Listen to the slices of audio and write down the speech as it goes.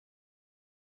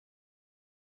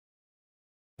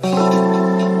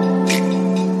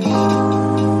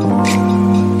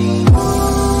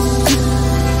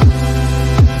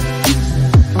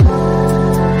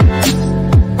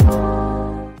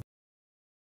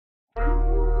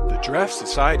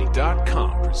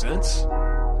presents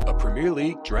a Premier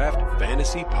League Draft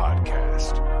Fantasy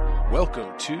Podcast.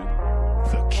 Welcome to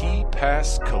the Key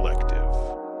Pass Collective.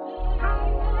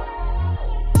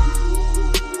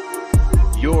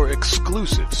 Your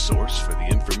exclusive source for the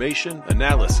information,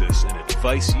 analysis, and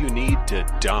advice you need to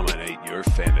dominate your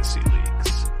fantasy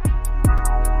leagues.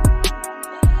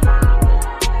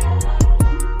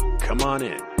 Come on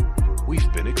in.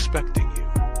 We've been expecting you.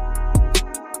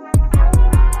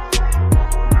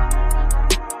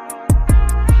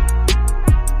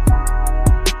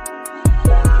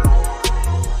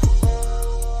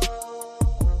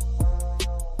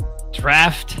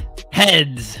 Draft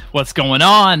heads, what's going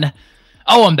on?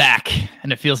 Oh, I'm back,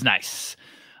 and it feels nice.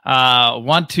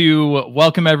 Want to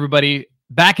welcome everybody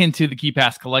back into the Key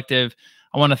Pass Collective.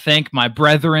 I want to thank my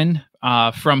brethren,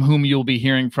 from whom you'll be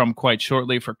hearing from quite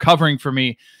shortly, for covering for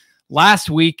me. Last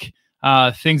week,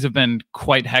 things have been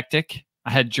quite hectic.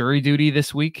 I had jury duty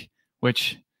this week,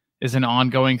 which is an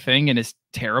ongoing thing and is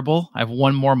terrible. I have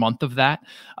one more month of that,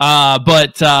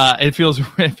 but it feels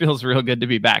real good to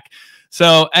be back.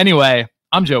 So anyway,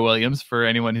 I'm Joe Williams, for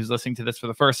anyone who's listening to this for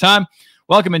the first time.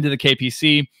 Welcome into the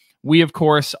KPC. We, of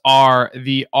course, are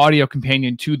the audio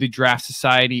companion to the Draft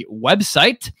Society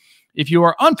website. If you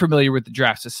are unfamiliar with the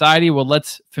Draft Society, well,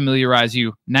 let's familiarize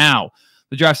you now.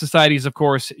 The Draft Society is, of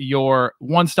course, your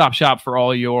one-stop shop for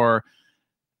all your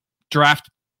draft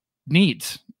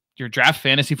needs, your draft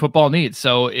fantasy football needs.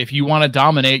 So if you want to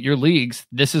dominate your leagues,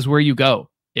 this is where you go,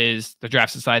 is the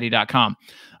DraftSociety.com.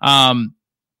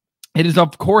 It is,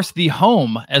 of course, the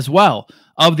home as well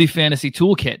of the Fantasy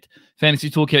Toolkit.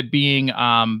 Fantasy Toolkit being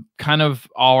kind of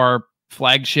our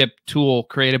flagship tool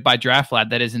created by DraftLab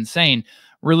that is insane.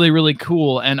 Really, really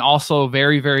cool, and also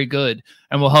very, very good,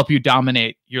 and will help you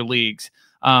dominate your leagues.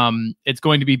 It's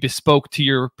going to be bespoke to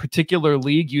your particular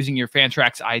league using your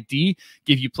Fantrax ID,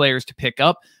 give you players to pick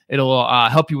up. It'll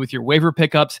help you with your waiver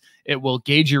pickups. It will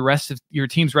gauge your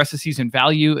team's rest of season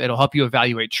value. It'll help you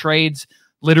evaluate trades.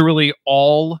 Literally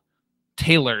all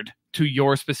tailored to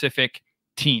your specific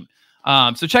team.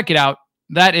 So check it out.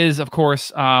 That is, of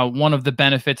course, one of the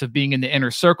benefits of being in the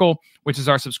inner circle, which is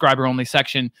our subscriber only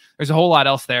section. There's a whole lot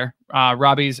else there.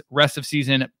 Robbie's rest of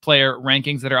season player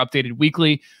rankings that are updated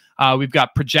weekly. We've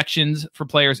got projections for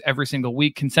players every single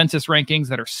week, consensus rankings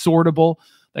that are sortable,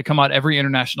 that come out every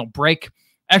international break,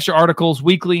 extra articles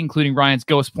weekly, including Ryan's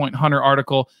Ghost Point Hunter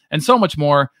article, and so much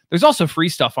more. There's also free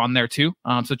stuff on there too.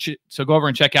 So go over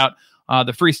and check out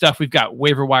the free stuff. We've got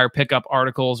waiver wire pickup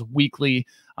articles weekly.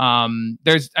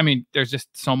 There's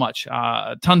just so much,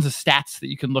 tons of stats that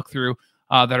you can look through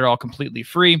that are all completely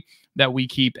free that we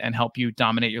keep and help you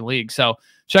dominate your league. So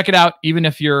check it out. Even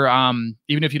if you don't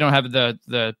have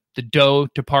the dough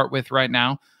to part with right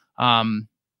now,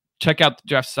 check out the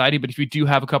Draft Society. But if you do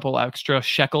have a couple extra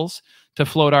shekels to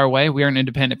float our way, we are an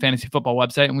independent fantasy football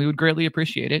website, and we would greatly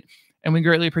appreciate it. And we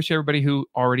greatly appreciate everybody who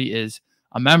already is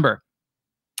a member.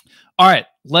 All right,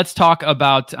 let's talk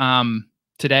about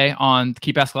today on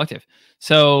Keep Pass Collective.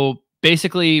 So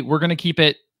basically, we're going to keep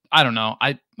it. I don't know.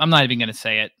 I'm not even going to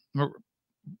say it.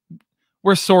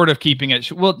 We're sort of keeping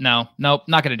it. Well, nope,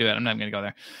 not going to do it. I'm not going to go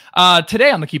there.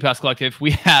 Today on the Keep Pass Collective, we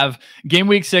have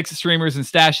Gameweek 6 streamers and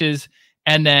stashes,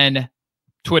 and then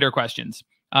Twitter questions,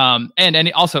 and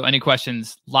any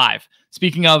questions live.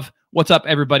 Speaking of, what's up,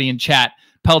 everybody in chat?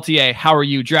 Peltier, how are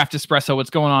you? Draft Espresso,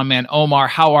 what's going on, man? Omar,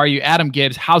 how are you? Adam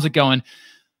Gibbs, how's it going?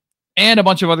 And a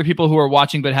bunch of other people who are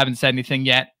watching but haven't said anything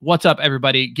yet. What's up,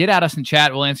 everybody? Get at us in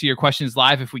chat. We'll answer your questions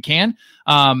live if we can,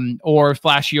 or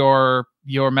flash your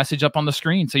message up on the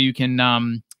screen so you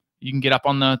can get up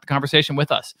on the conversation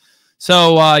with us.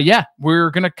 So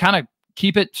we're gonna kind of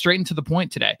keep it straight and to the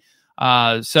point today.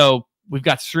 So we've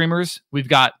got streamers, we've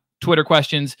got Twitter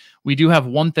questions. We do have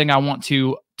one thing I want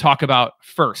to talk about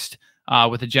first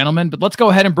with a gentleman, but let's go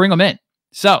ahead and bring them in.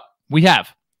 So we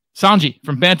have Sanji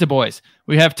from Banta Boys.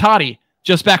 We have Toddy,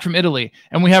 just back from Italy.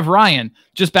 And we have Ryan,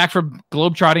 just back from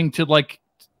globetrotting to like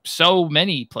so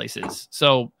many places.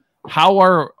 So how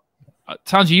are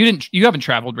Sanji, you haven't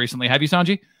traveled recently, have you,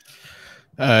 Sanji?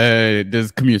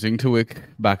 There's commuting to work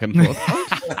back and forth.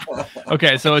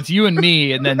 Okay, so it's you and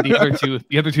me, and then the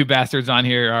other two bastards on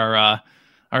here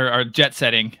are jet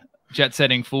setting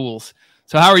fools.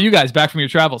 So how are you guys back from your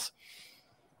travels?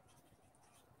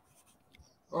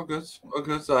 Oh, good.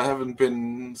 I haven't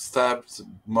been stabbed,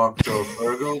 mugged, or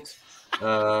burgled,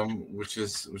 which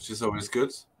is always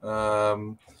good.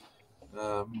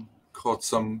 Caught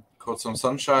some caught some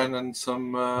sunshine and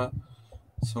some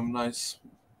nice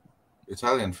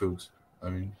Italian food. I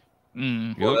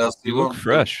mean, what else do You you look want?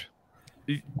 fresh.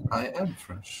 I am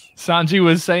fresh. Sanji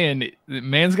was saying,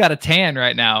 man's got a tan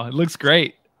right now. It looks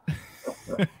great.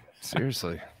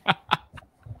 Seriously.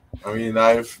 I mean,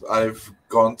 I've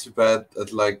gone to bed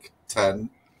at like 10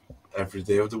 every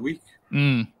day of the week.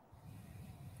 It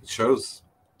shows.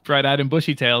 Bright-eyed and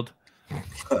bushy-tailed.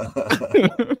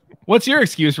 What's your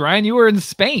excuse, Ryan? You were in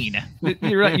Spain.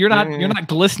 You're not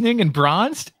glistening and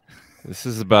bronzed. This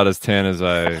is about as tan as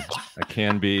I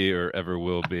can be or ever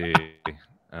will be.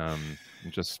 I'm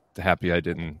just happy I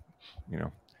didn't,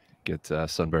 get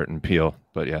sunburnt and peel.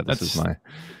 But yeah, this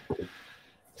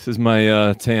is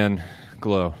my tan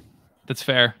glow. That's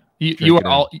fair.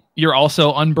 You're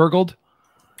also unburgled.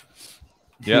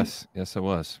 Yes, I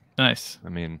was. Nice. I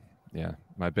mean, yeah,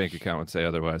 my bank account would say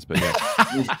otherwise, but yeah.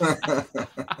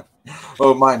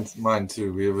 Oh, mine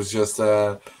too. It was just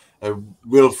a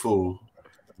willful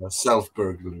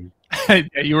self-burglary. Yeah,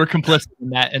 you were complicit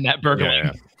in that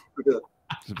burglary. Yeah.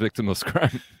 It's a victimless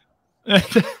crime.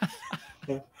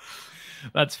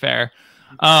 That's fair.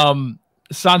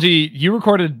 Sanji, you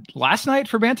recorded last night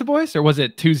for Banta Boys, or was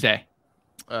it Tuesday?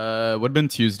 Would have been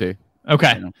Tuesday.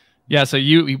 Okay. Yeah, so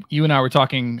you and I were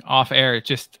talking off air,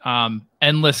 just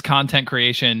endless content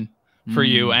creation for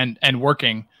you and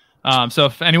working. So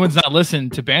if anyone's not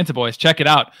listened to Banta Boys, check it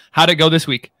out. How'd it go this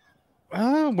week?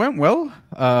 Went well.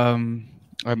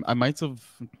 I might have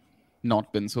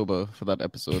not been sober for that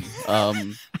episode.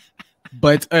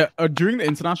 But during the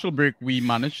international break, we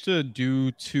managed to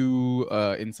do 2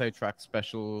 Inside Track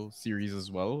special series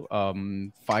as well.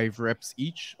 5 reps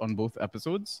each on both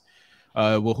episodes.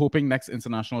 We're hoping next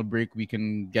international break we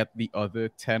can get the other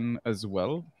 10 as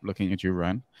well. Looking at you,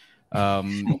 Ryan.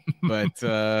 But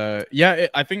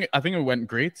I think it went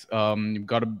great.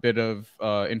 Got a bit of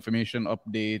information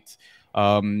update.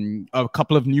 A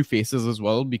couple of new faces as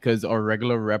well, because our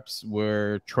regular reps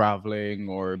were traveling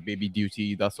or baby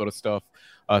duty, that sort of stuff.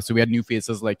 So we had new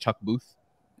faces like Chuck Booth,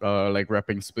 like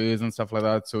repping Spurs and stuff like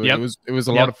that. So it was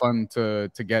a lot of fun to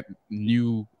get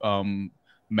new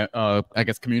I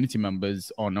guess community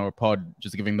members on our pod,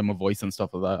 just giving them a voice and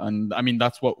stuff like that. And I mean,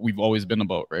 that's what we've always been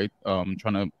about, right?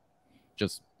 Trying to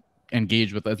just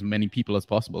engage with as many people as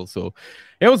possible. So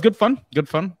yeah, it was good fun.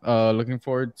 Looking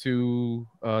forward to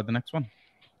the next one.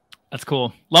 That's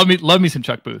cool. Love me some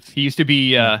Chuck Booth. He used to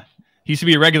be a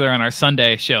regular on our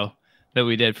Sunday show that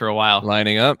we did for a while.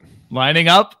 Lining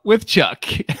up with Chuck.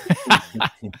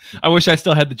 I wish I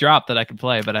still had the drop that I could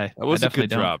play, but I was definitely a good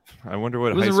don't. drop. I wonder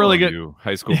what It was a really good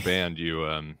high school band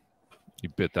you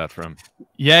bit that from.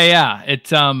 Yeah.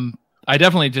 It I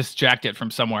definitely just jacked it from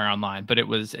somewhere online, but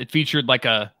it featured like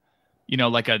a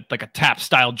tap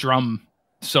style drum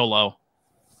solo,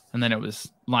 and then it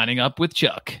was lining up with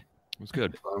Chuck. It was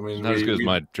good. I mean, not as good as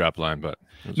my drop line, but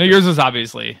no, yours was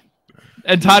obviously,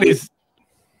 and Toddy's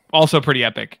also pretty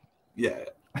epic. Yeah,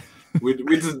 we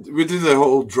did a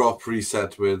whole drop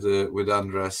reset with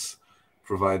Andres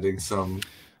providing some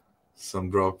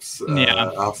drops.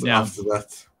 After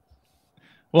that,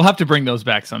 we'll have to bring those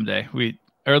back someday.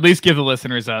 Or at least give the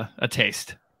listeners a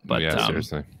taste. But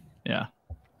seriously, yeah,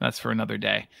 that's for another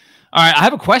day. All right, I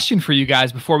have a question for you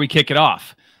guys before we kick it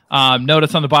off.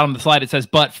 Notice on the bottom of the slide it says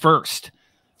 "but first."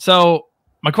 So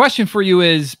my question for you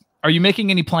is: are you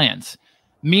making any plans?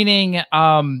 Meaning,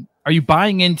 are you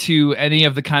buying into any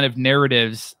of the kind of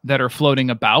narratives that are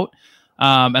floating about?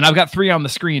 And I've got 3 on the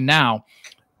screen now.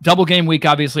 Double game week,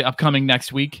 obviously upcoming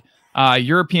next week.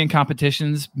 European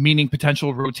competitions, meaning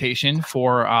potential rotation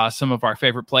for some of our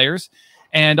favorite players,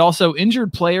 and also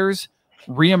injured players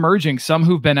reemerging. Some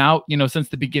who've been out, since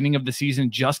the beginning of the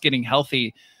season, just getting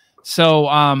healthy. So,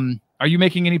 are you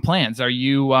making any plans? Are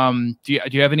you do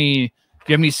you have any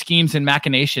schemes and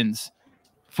machinations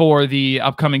for the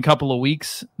upcoming couple of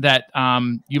weeks that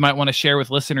you might want to share with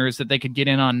listeners that they could get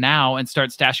in on now and start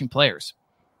stashing players?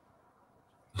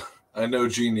 I know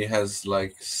Genie has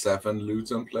like 7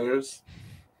 Luton players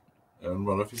on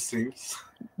one of his teams.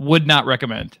 Would not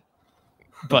recommend,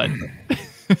 but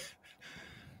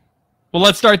well,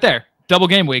 let's start there. Double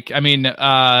game week. I mean,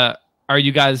 are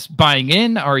you guys buying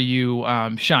in? Are you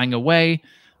shying away?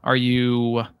 Are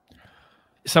you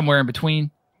somewhere in between?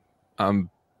 I'm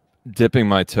dipping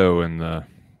my toe in the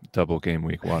double game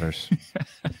week waters.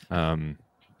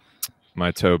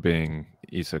 My toe being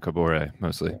Issa Kabore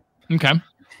mostly. Okay.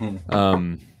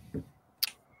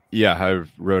 Yeah, I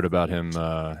wrote about him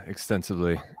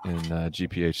extensively in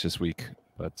GPH this week.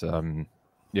 But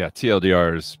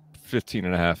TLDR is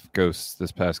 15.5 ghosts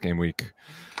this past game week.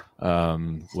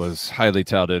 was highly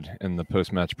touted in the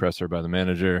post-match presser by the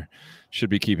manager. Should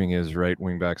be keeping his right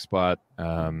wing back spot.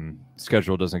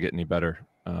 Schedule doesn't get any better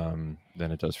than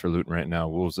it does for Luton right now.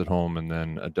 Wolves at home and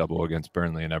then a double against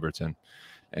Burnley and Everton.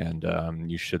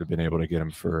 And you should have been able to get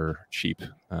him for cheap.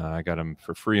 I got him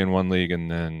for free in one league,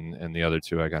 and then in the other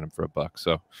two I got him for $1.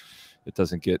 So it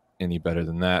doesn't get any better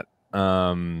than that.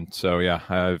 So yeah,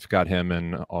 I've got him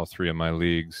in all 3 of my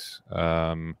leagues.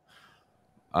 I'm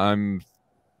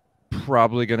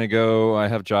probably going to go, I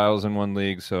have Giles in one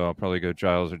league, so I'll probably go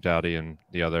Giles or Doughty in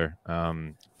the other.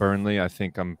 Burnley, I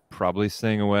think I'm probably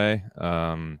staying away,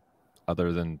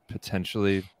 other than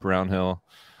potentially Brownhill.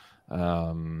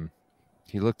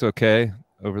 He looked okay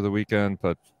over the weekend,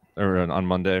 or on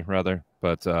Monday rather,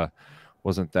 but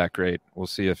wasn't that great. We'll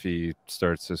see if he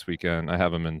starts this weekend. I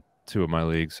have him in 2 of my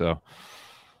leagues, so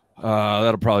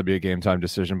that'll probably be a game time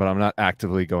decision, but I'm not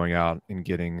actively going out and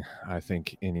getting, I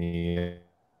think, any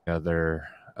other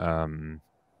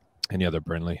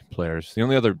Burnley players. The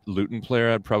only other Luton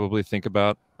player I'd probably think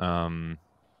about,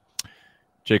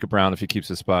 Jacob Brown, if he keeps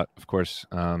his spot, of course,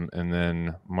 and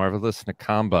then Marvelous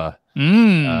Nakamba.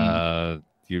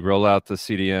 You roll out the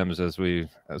CDMs as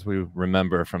we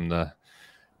remember from the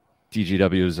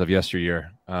DGWs of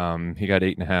yesteryear. He got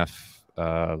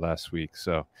 8.5 last week,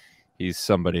 so he's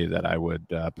somebody that I would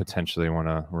potentially want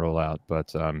to roll out.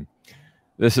 But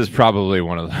this is probably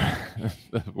one of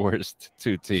the worst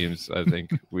 2 teams I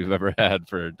think we've ever had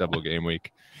for double game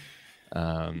week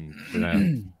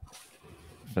finale.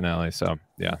 So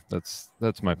yeah, that's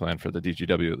my plan for the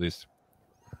DGW at least.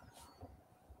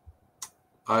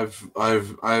 I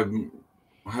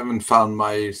haven't found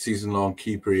my season-long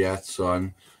keeper yet, so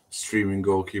I'm streaming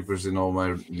goalkeepers in all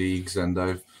my leagues, and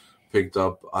I've picked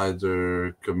up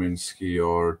either Kaminsky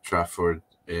or Trafford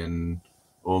in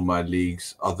all my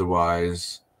leagues.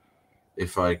 Otherwise,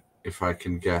 if I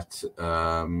can get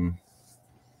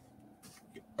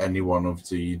any one of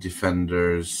the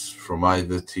defenders from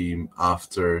either team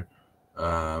after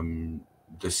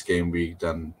this game week,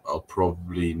 then I'll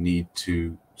probably need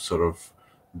to sort of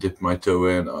dip my toe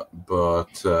in.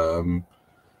 But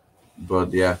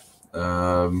yeah,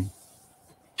 I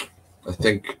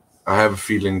think I have a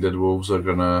feeling that Wolves are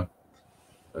gonna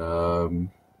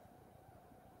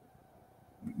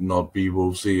not be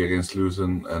Wolvesy against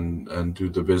Luton and do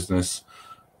the business.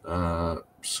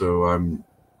 So I'm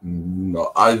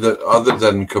not other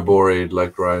than Kabore,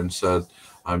 like Ryan said,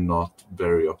 I'm not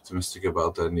very optimistic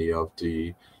about any of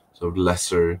the sort of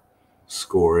lesser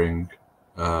scoring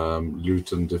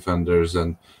Luton defenders.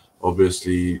 And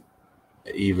obviously,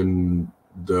 even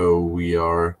though we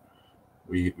have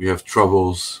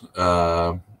troubles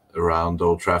around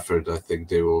Old Trafford, I think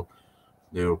they will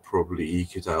probably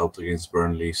eke it out against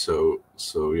Burnley. So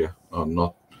yeah, I'm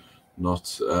not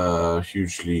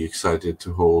hugely excited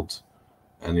to hold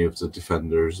any of the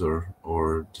defenders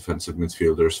or defensive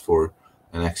midfielders for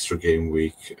an extra game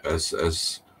week, as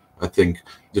I think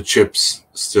the chips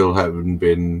still haven't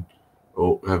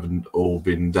all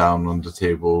been down on the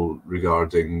table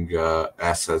regarding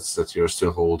assets that you're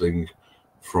still holding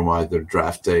from either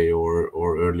draft day or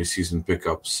early season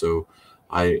pickups. So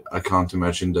I can't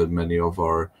imagine that many of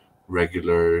our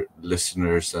regular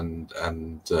listeners and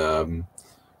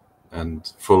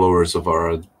followers of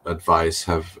our advice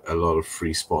have a lot of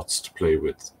free spots to play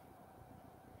with.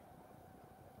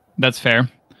 That's fair.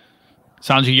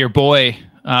 Sanji, your boy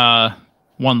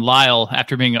won Lyle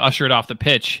after being ushered off the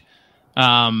pitch.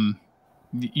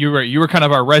 You were kind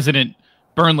of our resident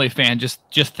Burnley fan, just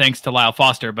thanks to Lyle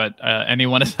Foster. But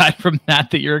anyone aside from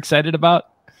that you're excited about?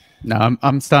 No,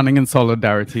 I'm standing in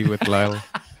solidarity with Lyle.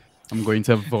 I'm going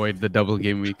to avoid the double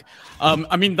game week.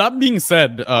 I mean, that being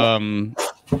said,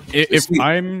 if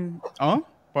I'm... Oh,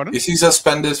 pardon? Is he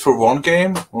suspended for one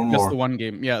game or more? Just the one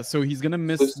game, yeah. So he's going to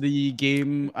miss the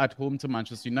game at home to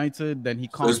Manchester United. Then he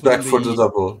can't... So he's back for the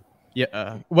double.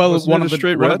 Yeah. Well, one of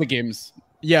the games.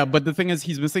 Yeah, but the thing is,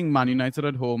 he's missing Man United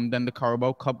at home, then the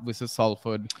Carabao Cup versus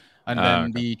Salford, and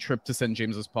then the trip to St.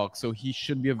 James's Park. So he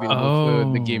should be available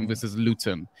for the game versus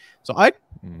Luton. So I'd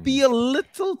be a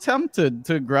little tempted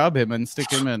to grab him and stick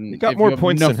him in. He got more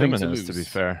points than Jimenez, to be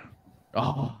fair.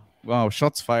 Oh, wow,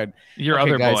 shots fired. Your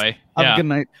other guys, boy. Have a good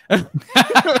night.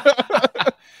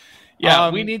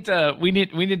 Yeah, we need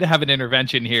to have an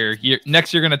intervention here.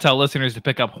 Next, you're going to tell listeners to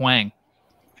pick up Hwang.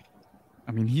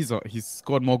 I mean, he's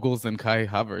scored more goals than Kai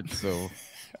Havertz, so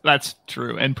that's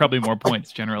true, and probably more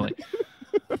points generally.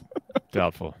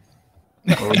 Doubtful.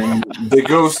 They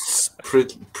go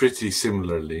pretty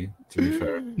similarly, to be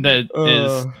fair. That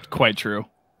is quite true.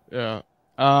 Yeah.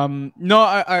 No,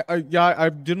 I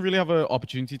didn't really have an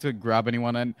opportunity to grab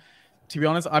anyone, and to be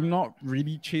honest, I'm not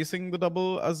really chasing the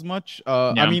double as much.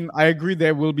 Yeah. I mean, I agree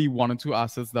there will be one or two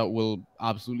assets that will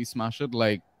absolutely smash it.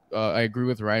 Like, I agree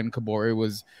with Ryan. Kabore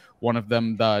was one of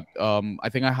them that I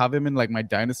think I have him in like my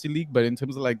dynasty league, but in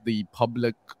terms of like the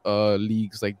public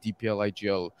leagues like DPL,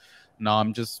 IGL, now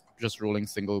I'm just rolling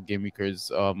single game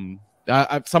weekers.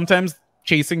 I sometimes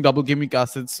chasing double game week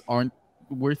assets aren't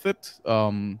worth it.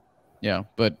 Yeah,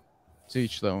 but to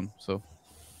each their own. So.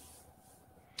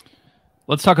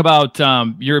 Let's talk about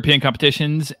European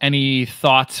competitions. Any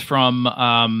thoughts from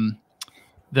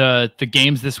the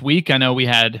games this week? I know we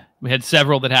had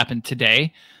several that happened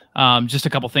today. Just a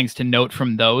couple things to note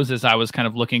from those as I was kind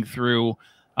of looking through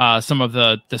some of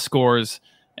the scores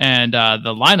and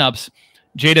the lineups.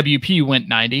 JWP went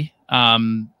 90.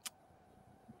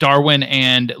 Darwin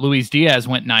and Luis Diaz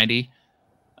went 90.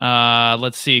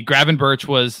 Let's see. Gravenberch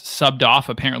was subbed off,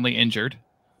 apparently injured.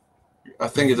 I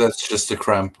think that's just a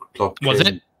cramp. Klopp Was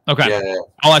it? Okay. Yeah.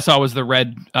 All I saw was the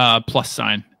red plus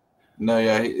sign. No,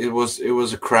 yeah, it was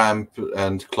a cramp,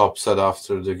 and Klopp said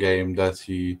after the game that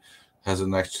he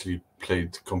hasn't actually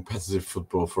played competitive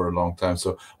football for a long time.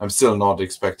 So I'm still not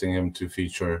expecting him to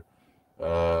feature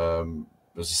as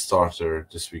a starter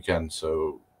this weekend.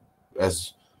 So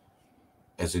as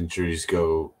injuries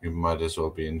go, you might as well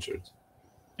be injured.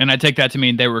 And I take that to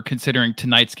mean they were considering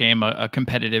tonight's game a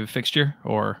competitive fixture,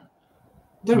 or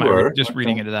They were just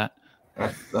reading into that. I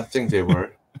think they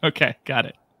were. Okay, got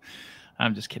it.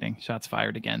 I'm just kidding. Shots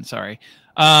fired again. Sorry.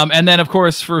 And then, of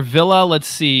course, for Villa, let's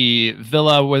see.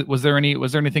 Villa, was there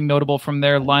anything notable from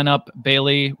their lineup?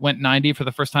 Bailey went 90 for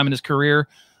the first time in his career.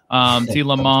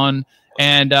 Tielemans,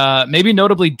 and maybe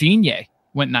notably Digne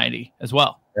went 90 as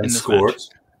well. And scored. Match.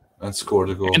 And scored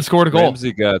a goal.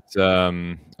 Ramsey got,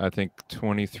 I think,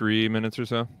 23 minutes or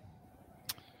so.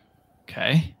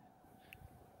 Okay.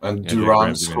 And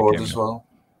Duran scored as well.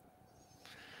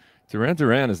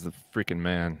 Duran is the freaking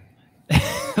man.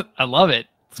 I love it.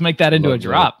 Let's make that into a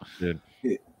drop.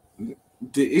 The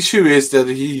issue is that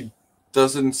he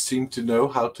doesn't seem to know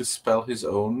how to spell his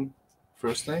own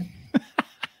first name.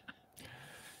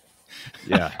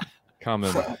 Yeah,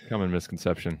 common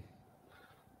misconception.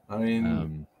 I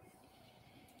mean,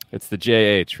 it's the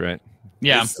JH, right?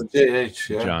 Yeah, it's the JH.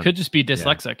 Yeah, John. Could just be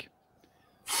dyslexic.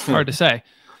 Yeah. Hard to say.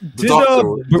 The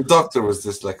doctor was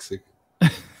dyslexic.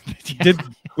 Did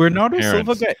Bernardo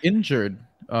Silva get injured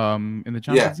in the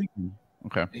Champions League?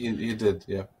 Okay, he did.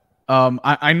 Yeah.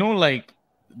 I know like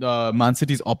the Man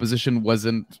City's opposition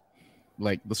wasn't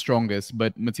like the strongest,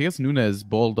 but Matheus Nunes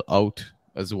balled out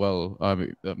as well.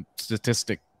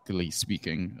 Statistically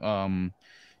speaking,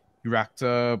 he racked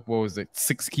up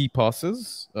 6 key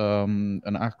passes,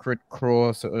 an accurate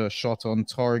cross, a shot on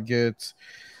target,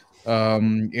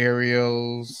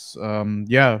 aerials.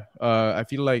 I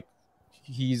feel like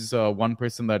he's one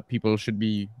person that people should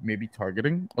be maybe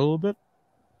targeting a little bit.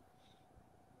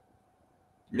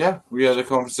 Yeah, we had a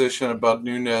conversation about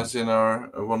Nunes in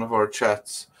one of our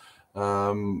chats.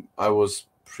 I was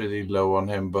pretty low on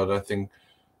him, but I think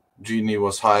Genie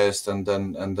was highest, and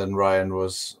then Ryan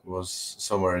was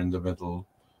somewhere in the middle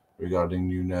regarding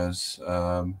Nunes.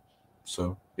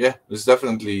 So yeah, it's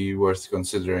definitely worth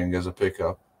considering as a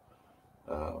pickup,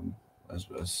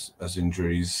 as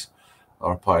injuries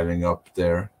are piling up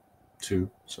there too.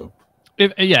 So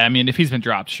if he's been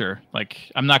dropped, sure. Like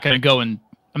I'm not gonna go and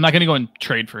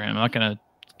trade for him. I'm not gonna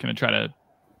try to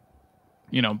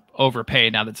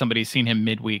overpay now that somebody's seen him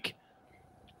midweek.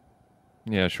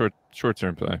 Yeah, short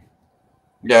term play.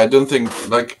 Yeah, I don't think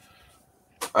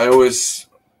I always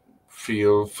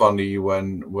feel funny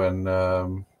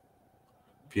when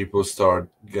people start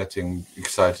getting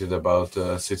excited about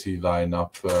City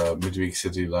lineup, midweek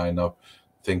City lineup,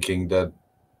 thinking that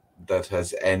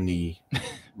has any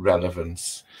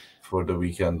relevance for the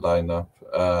weekend lineup.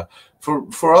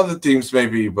 For other teams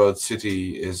maybe, but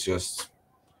City is just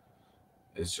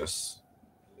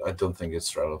I don't think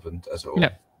it's relevant at all.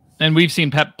 Yeah, and we've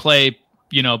seen Pep play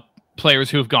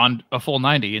players who have gone a full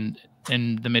 90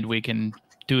 in the midweek and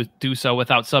do so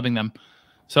without subbing them.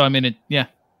 So I mean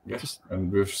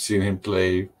and we've seen him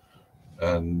play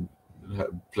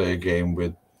a game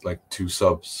with like 2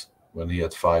 subs when he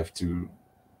had 5 to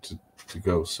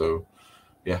go. So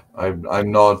yeah,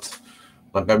 I'm not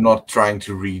trying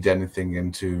to read anything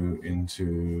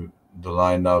into the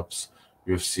lineups.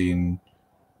 We've seen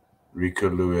Rico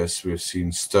Lewis, we've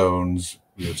seen Stones,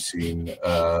 we've seen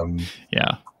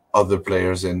other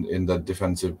players in that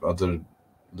defensive, other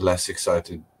less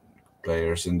excited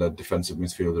players in that defensive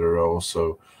midfielder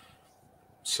also.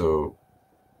 So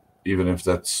even if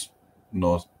that's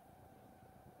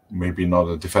maybe not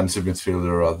a defensive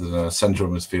midfielder rather than a central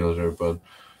midfielder, but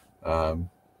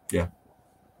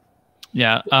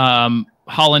Yeah.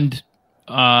 Holland,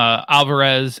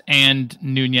 Alvarez, and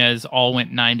Nunez all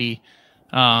went 90.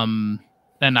 And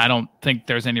I don't think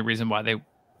there's any reason why they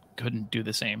couldn't do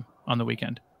the same on the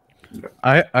weekend.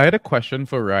 I had a question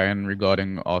for Ryan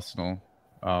regarding Arsenal.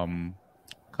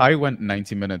 Kai went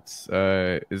 90 minutes.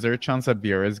 Is there a chance that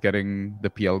Vieira is getting the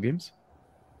PL games?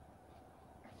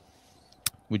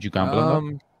 Would you gamble on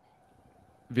that?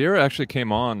 Vieira actually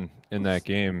came on in that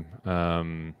game.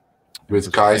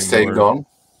 With Kai staying on?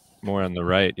 More on the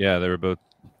right. Yeah, they were both.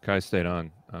 Kai stayed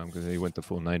on because he went the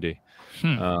full 90.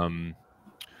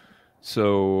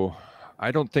 So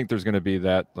I don't think there's going to be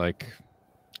that like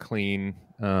clean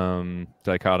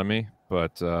dichotomy,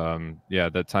 but yeah,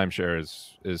 that timeshare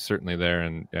is certainly there,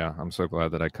 and yeah, I'm so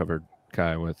glad that I covered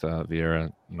Kai with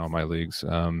Vieira in all my leagues.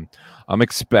 I'm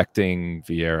expecting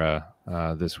Vieira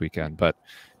this weekend, but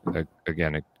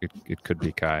again, it could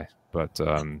be Kai. But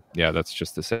yeah, that's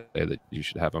just to say that you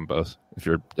should have them both. If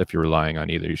you're relying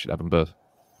on either, you should have them both.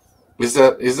 Is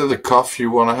that a cuff you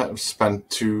want to spend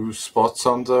 2 spots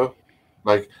on though?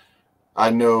 Like,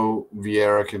 I know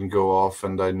Vieira can go off,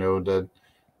 and I know that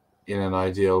in an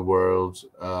ideal world,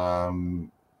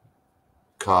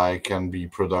 Kai can be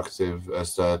productive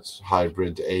as that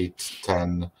hybrid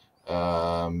 8-10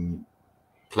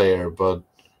 player. But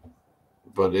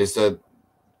is that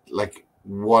like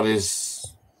what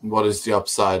is the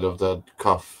upside of that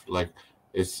cuff? Like,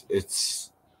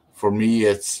 it's for me,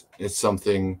 it's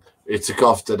something. It's a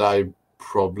cuff that I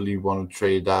probably want to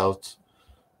trade out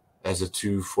as a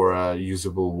 2 for a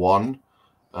usable 1.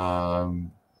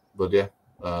 But yeah,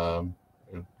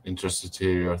 interested to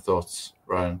hear your thoughts,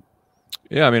 Ryan.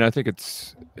 Yeah, I mean, I think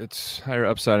it's higher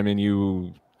upside. I mean,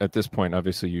 you at this point,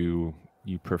 obviously, you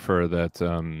prefer that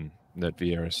that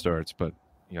Vieira starts, but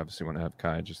you obviously want to have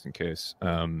Kai just in case.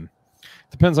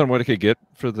 Depends on what it could get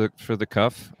for the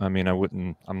cuff. I mean,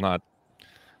 I'm not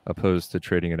opposed to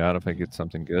trading it out if I get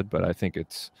something good, but I think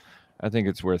it's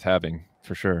worth having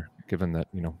for sure, given that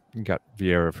you got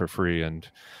Vieira for free and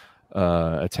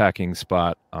attacking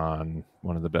spot on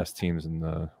one of the best teams in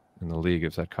the league.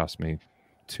 If that cost me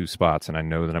 2 spots, and I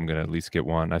know that I'm going to at least get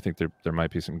 1, I think there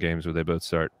might be some games where they both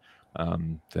start.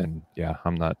 Then yeah,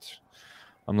 I'm not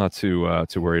too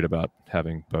worried about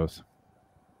having both.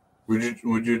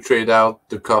 Would you trade out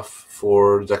the cuff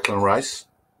for Declan Rice?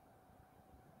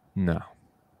 No.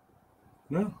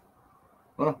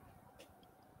 Well,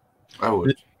 I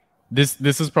would.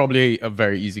 This is probably a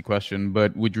very easy question,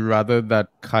 but would you rather that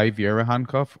Kai Vieira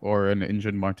handcuff or an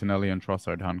injured Martinelli and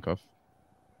Trossard handcuff?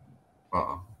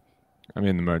 I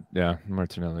mean,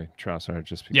 Martinelli, Trossard,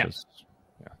 just because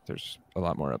there's a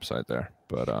lot more upside there.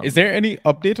 But is there any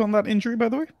update on that injury, by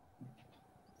the way?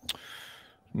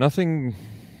 Nothing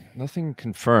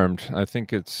confirmed. I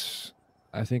think it's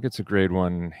a grade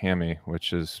 1 hammy,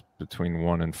 which is between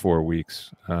 1 and 4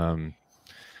 weeks.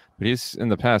 But in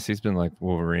the past he's been like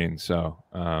Wolverine, so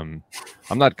I'm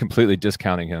not completely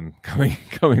discounting him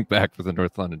going back for the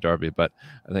North London Derby, but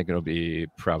I think it'll be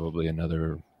probably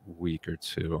another week or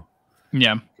 2.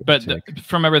 Yeah, but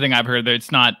from everything I've heard,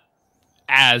 it's not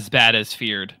as bad as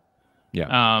feared.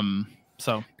 Yeah.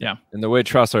 So yeah. And the way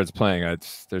Trossard's playing,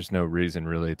 there's no reason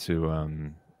really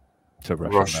to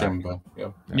rush him back.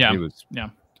 Yeah.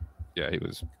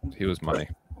 He was money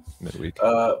midweek.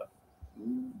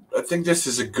 I think this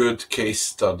is a good case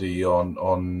study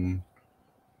on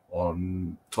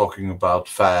talking about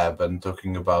fab and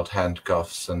talking about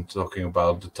handcuffs and talking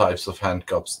about the types of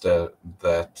handcuffs that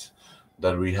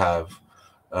we have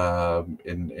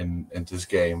in this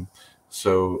game.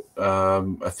 So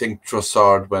I think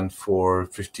Trossard went for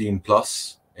 15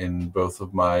 plus in both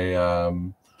of my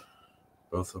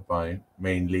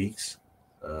main leagues.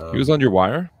 He was on your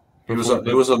wire? He was on the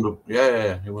he was on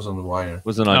the wire.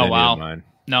 Wasn't on any of mine.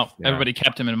 No, everybody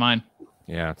kept him in mind.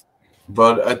 Yeah.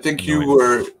 But I think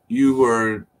you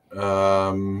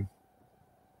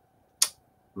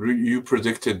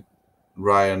predicted,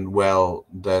 Ryan, well,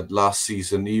 that last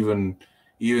season, even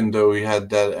though he had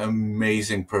that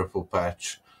amazing purple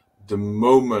patch, the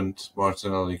moment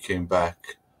Martinelli came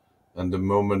back and the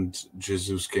moment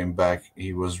Jesus came back,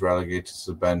 he was relegated to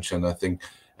the bench, and I think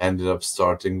ended up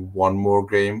starting 1 more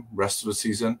game rest of the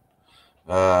season.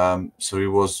 So he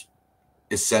was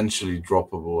essentially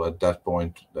droppable at that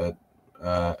point.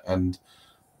 And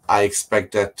I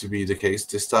expect that to be the case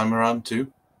this time around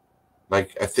too.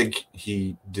 Like, I think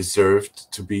he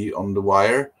deserved to be on the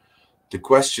wire. The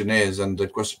question is, and the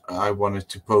question I wanted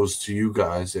to pose to you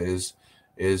guys is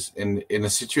in a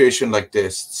situation like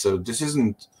this, so this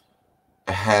isn't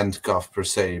a handcuff per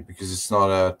se, because it's not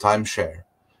a timeshare.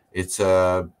 It's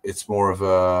more of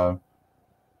a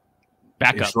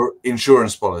backup.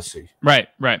 Insurance policy. Right.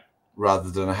 Rather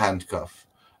than a handcuff.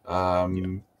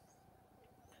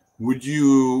 Would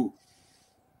you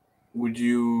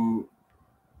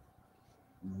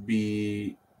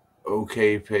be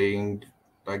okay paying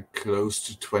like close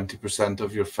to 20%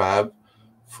 of your fab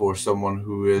for someone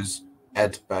who is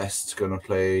at best going to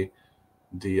play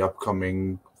the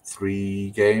upcoming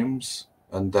 3 games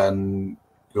and then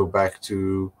go back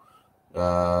to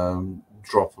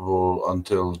droppable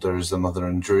until there's another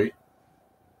injury?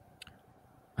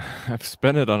 I've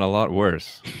spent it on a lot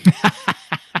worse.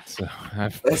 So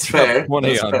That's fair. Money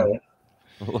That's on fair.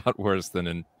 a lot worse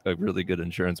than a really good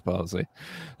insurance policy.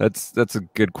 That's a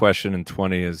good question, and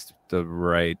 20 is the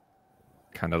right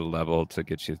kind of level to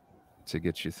get you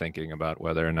thinking about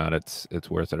whether or not it's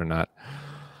worth it or not.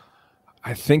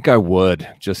 I think I would,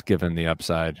 just given the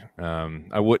upside.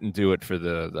 I wouldn't do it for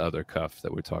the other cuff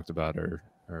that we talked about or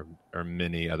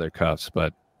many other cuffs,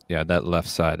 but yeah, that left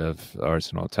side of the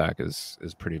Arsenal attack is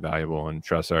pretty valuable, and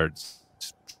Trossard's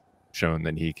shown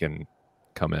that he can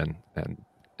come in and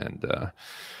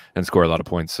score a lot of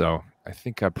points. So I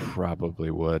think I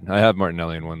probably would. I have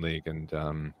Martinelli in one league,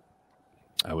 and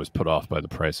I was put off by the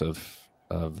price of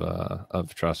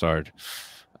Trossard,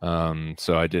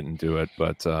 so I didn't do it.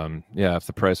 But yeah, if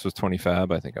the price was 20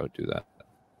 fab, I think I would do that.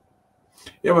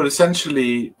 Yeah, but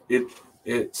essentially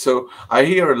so I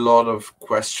hear a lot of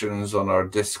questions on our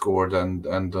Discord and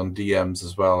on DMs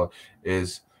as well.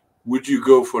 Is would you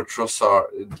go for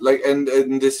Trossard? Like, and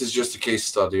this is just a case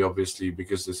study, obviously,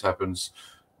 because this happens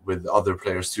with other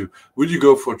players too. Would you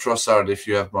go for Trossard if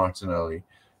you have Martinelli?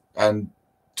 And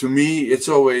to me, it's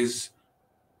always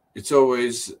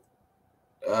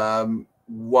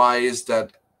why is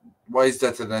that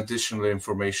an additional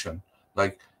information?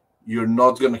 Like, you're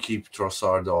not going to keep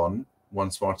Trossard on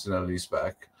once Martinelli is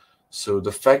back. So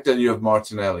the fact that you have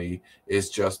Martinelli is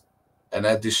just an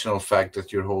additional fact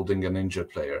that you're holding an injured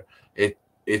player.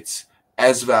 It's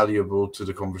as valuable to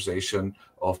the conversation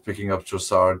of picking up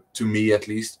Trossard, to me at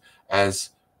least,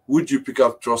 as would you pick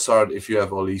up Trossard if you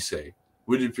have Olise?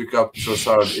 Would you pick up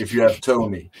Trossard if you have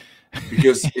Tony?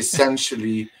 Because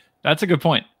essentially, that's a good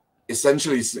point.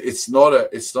 Essentially, it's not a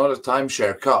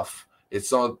timeshare cuff.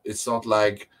 It's not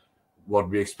like what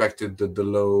we expected the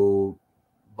low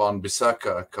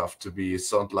Wan-Bissaka cuff to be.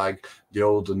 It's not like the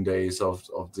olden days of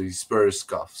the Spurs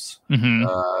cuffs.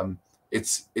 Mm-hmm.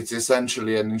 It's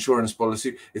essentially an insurance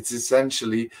policy. It's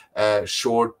essentially a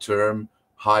short-term,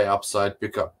 high upside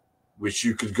pickup, which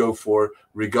you could go for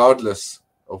regardless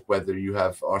of whether you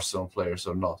have Arsenal players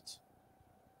or not.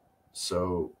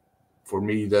 So for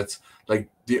me, that's like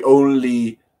the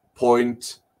only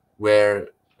point where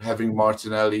having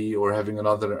Martinelli or having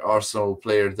another Arsenal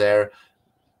player there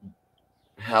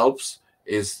helps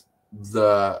is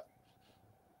the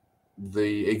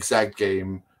exact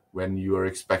game when you are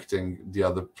expecting the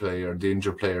other player, the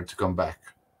injured player, to come back.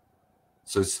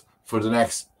 So it's for the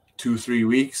next 2-3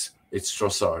 weeks, it's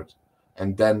Trossard.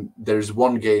 And then there's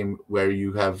one game where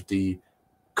you have the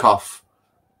cuff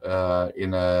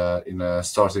in a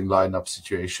starting lineup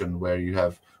situation where you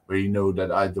know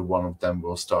that either one of them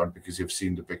will start because you've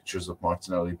seen the pictures of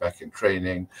Martinelli back in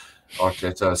training.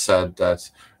 Arteta said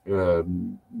that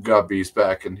Gabi is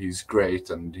back and he's great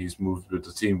and he's moved with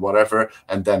the team, whatever,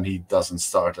 and then he doesn't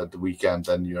start at the weekend.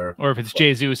 Then or if it's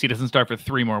Jesus, he doesn't start for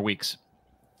 3 more weeks.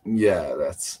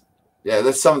 That's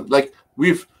some like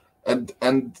we've and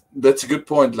that's a good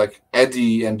point. Like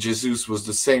Eddie and Jesus was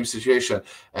the same situation,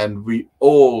 and we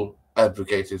all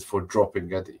advocated for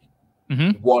dropping Eddie.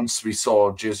 Mm-hmm. Once we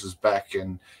saw Jesus back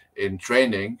in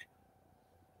training,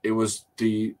 it was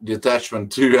the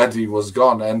attachment to Eddie was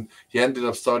gone, and he ended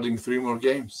up starting 3 more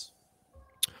games.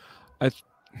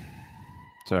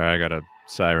 Sorry, I got a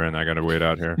siren. I got to wait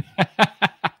out here.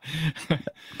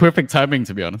 Perfect timing,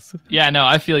 to be honest. Yeah, no,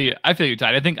 I feel you,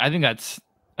 Tide. I think that's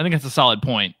a solid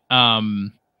point.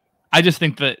 I just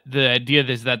think that the idea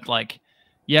is that, like,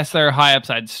 yes, there are high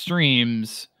upside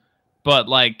streams, but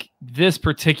like this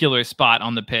particular spot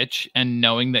on the pitch and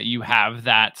knowing that you have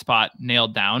that spot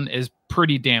nailed down is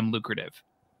pretty damn lucrative.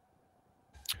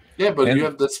 Yeah, but you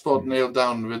have that spot nailed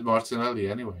down with Martinelli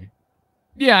anyway.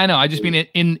 Yeah, I know. I just mean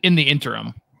in the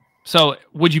interim. So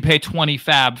would you pay 20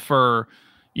 fab for,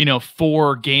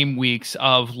 4 game weeks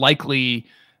of likely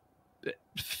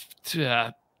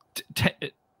 10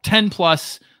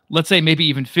 plus, let's say maybe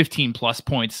even 15 plus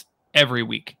points every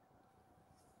week?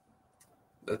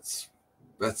 That's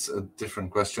a different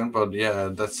question, but yeah,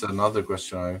 that's another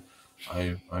question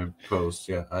I posed.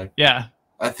 Yeah,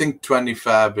 I think 20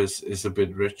 fab is a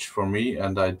bit rich for me,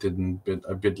 and I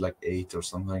bid like 8 or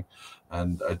something,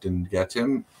 and I didn't get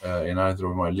him in either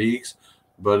of my leagues.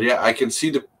 But yeah, I can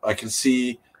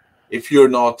see if you're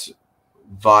not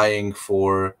vying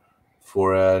for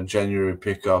a January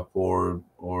pickup or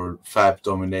fab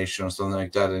domination or something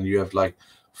like that, and you have like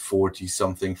 40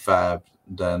 something fab,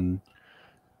 then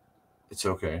it's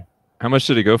okay. How much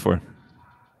did he go for?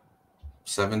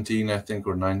 17, I think,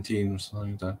 or 19 or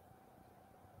something like that.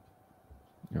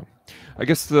 Yeah. I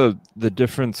guess the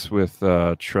difference with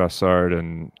Trossard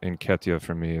and Nketiah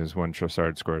for me is one,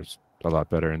 Trossard scores a lot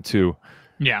better, and two,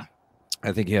 Yeah,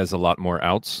 I think he has a lot more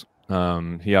outs.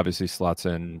 He obviously slots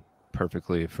in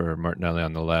perfectly for Martinelli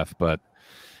on the left, but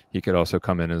he could also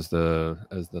come in as the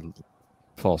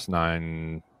false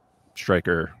nine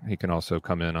striker. He can also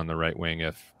come in on the right wing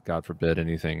if, God forbid,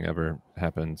 anything ever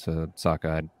happened to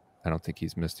Saka. I don't think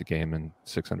he's missed a game in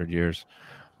 600 years.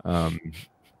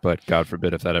 But God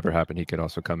forbid if that ever happened, he could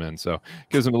also come in. So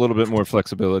gives him a little bit more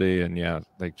flexibility. And yeah,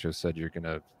 like Joe said, you're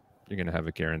gonna have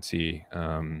a guarantee,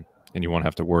 and you won't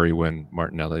have to worry when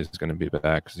Martinelli is going to be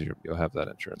back because you'll have that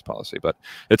insurance policy. But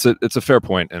it's a fair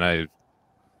point, and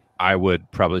I would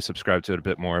probably subscribe to it a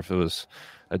bit more if it was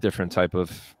a different type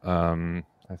of,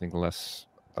 I think, less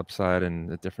upside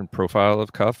and a different profile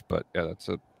of cuff. But yeah, that's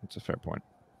a fair point.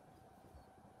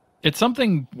 it's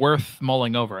something worth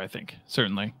mulling over, I think,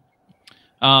 certainly.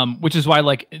 Which is why,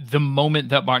 like, the moment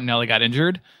that Martinelli got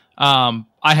injured, I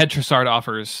had Trossard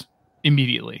offers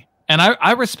immediately. And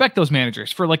I respect those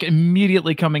managers for, like,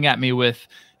 immediately coming at me with,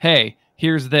 hey,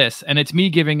 here's this. And it's me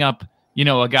giving up,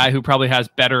 a guy who probably has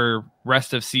better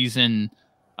rest of season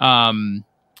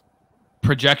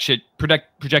projected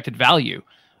value.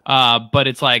 But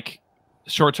it's like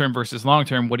short-term versus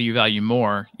long-term, what do you value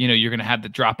more? You're going to have the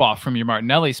drop off from your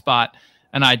Martinelli spot.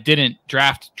 And I didn't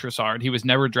draft Trossard. He was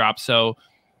never dropped. So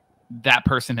that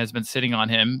person has been sitting on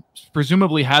him,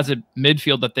 presumably has a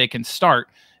midfield that they can start.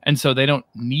 And so they don't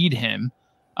need him.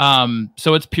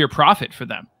 So it's pure profit for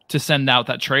them to send out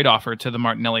that trade offer to the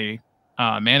Martinelli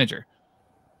manager,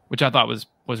 which I thought was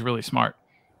really smart.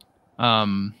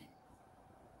 Yeah.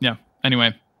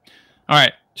 Anyway. All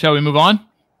right. Shall we move on?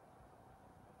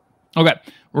 Okay.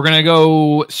 We're going to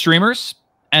go streamers,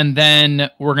 and then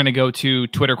we're going to go to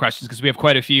Twitter questions because we have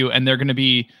quite a few, and they're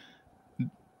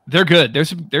good.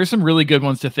 There's some really good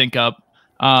ones to think up.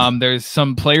 There's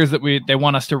some players that they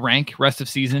want us to rank rest of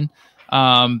season.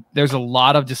 There's a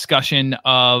lot of discussion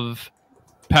of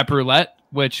Pep Roulette,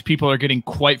 which people are getting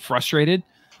quite frustrated.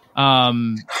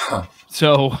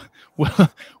 So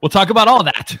we'll talk about all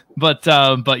that.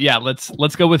 But yeah,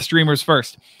 let's go with streamers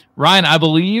first. Ryan, I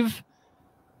believe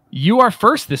you are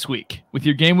first this week with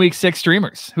your Gameweek 6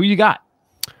 streamers. Who you got?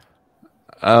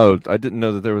 Oh, I didn't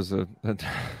know that there was a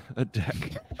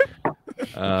deck.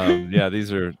 Yeah,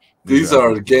 these are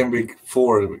Gameweek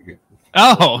 4.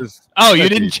 You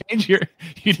didn't change your.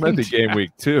 You might be didn't. Gameweek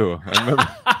 2. I remember.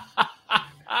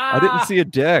 I didn't see a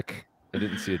deck.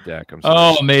 I'm sorry.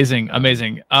 Oh, amazing.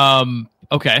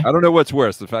 Okay. I don't know what's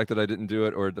worse, the fact that I didn't do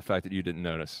it or the fact that you didn't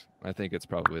notice. I think it's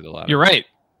probably the latter. You're right.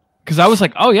 Because I was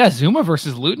like, oh yeah, Zuma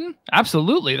versus Luton?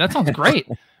 Absolutely. That sounds great.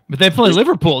 But they play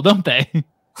Liverpool, don't they?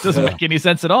 Doesn't make any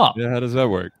sense at all. Yeah, how does that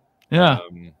work? Yeah.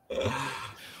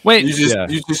 Wait.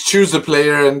 You just choose a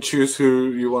player and choose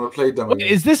who you want to play them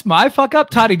against. Is this my fuck up,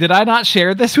 Toddy? Did I not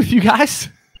share this with you guys?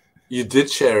 You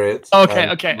did share it.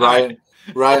 Okay.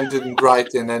 Ryan didn't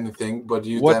write in anything, but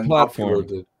you what then platform?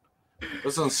 uploaded. It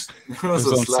was on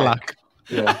Slack.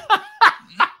 Yeah.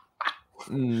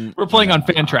 We're playing on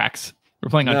fan tracks.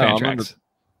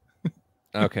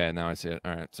 Okay, now I see it.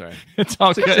 All right, sorry. It's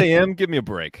all 6 good. a.m. Give me a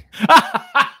break.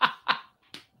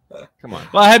 Come on.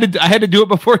 Well, I had to do it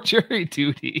before jury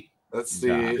duty. That's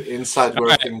the inside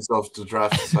workings of the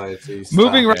Draft Society.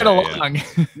 Moving right along.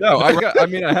 Yeah. No,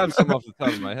 I have some off the top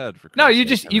of my head. No,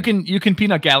 you can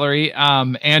peanut gallery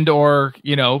and or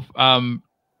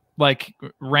like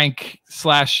rank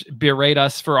 / berate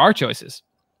us for our choices.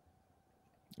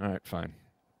 All right, fine.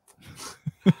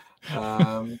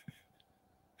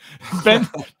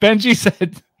 Benji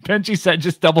said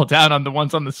just double down on the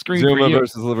ones on the screen. Zuma for you.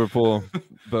 versus Liverpool,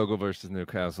 Bogle versus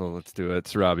Newcastle. Let's do it.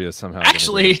 Sarabia somehow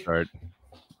actually start.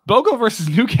 Bogle versus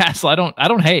Newcastle. I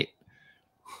don't hate.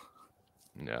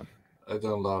 Yeah, I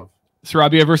don't love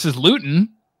Sarabia versus Luton,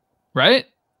 right?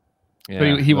 Yeah,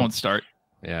 but he won't start.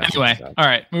 Yeah. Anyway, all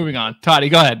right, moving on. Toddy,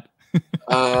 go ahead.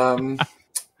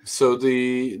 So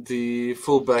the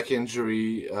fullback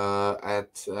injury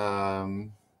at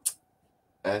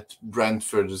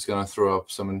Brentford is going to throw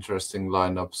up some interesting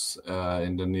lineups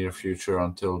in the near future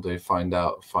until they find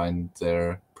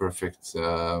their perfect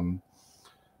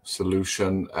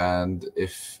solution. And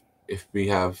if we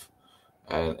have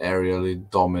an aerially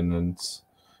dominant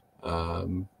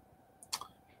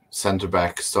centre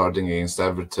back starting against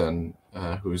Everton,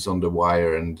 who's on the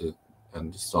wire, and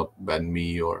it's not Ben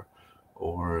Mee or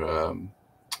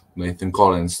Nathan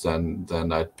Collins,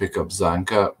 then I'd pick up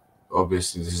Zanka.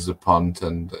 Obviously, this is a punt,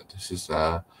 and this is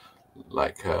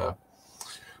like a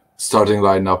starting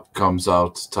lineup comes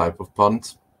out type of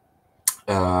punt.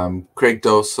 Craig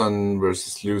Dawson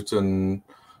versus Luton.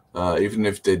 Even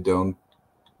if they don't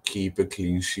keep a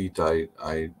clean sheet,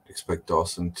 I expect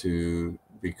Dawson to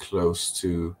be close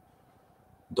to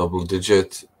double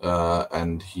digit,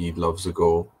 and he loves a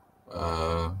goal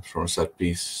from a set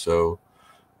piece, so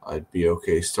I'd be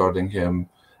okay starting him.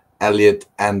 Elliot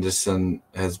Anderson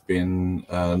has been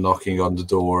knocking on the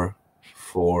door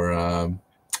for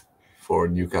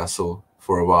Newcastle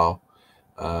for a while,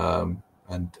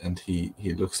 and he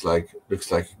looks like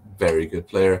a very good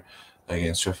player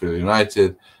against Sheffield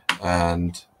United.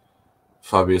 And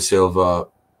Fabio Silva,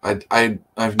 I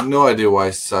have no idea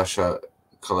why Sasha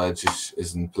Kalajdzic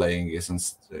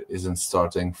isn't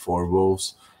starting for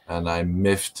Wolves, and I'm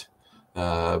miffed.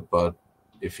 But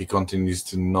if he continues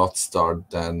to not start,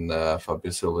 then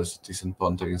Fabio Silva is a decent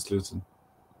punt against Luton.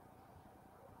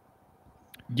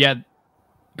 Yeah,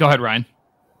 go ahead, Ryan.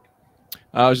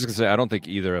 I was just gonna say I don't think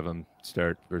either of them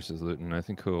start versus Luton. I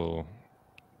think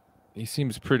he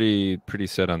seems pretty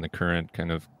set on the current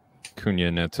kind of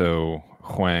Cunha, Neto,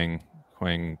 Hwang.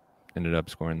 Hwang ended up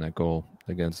scoring that goal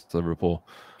against Liverpool.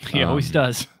 He always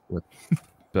does. With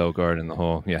Bellegarde in the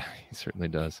hole. Yeah, he certainly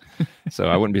does. So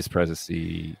I wouldn't be surprised to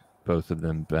see both of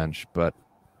them bench, but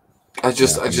I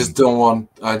just want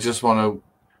to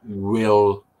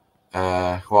will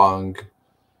Hwang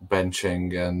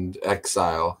benching and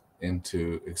exile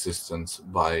into existence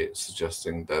by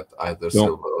suggesting that either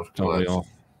Silva or Kalajdzic.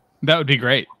 That would be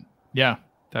great. Yeah,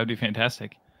 that would be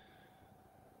fantastic.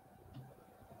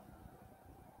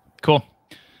 Cool.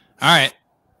 All right.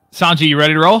 Sanji, you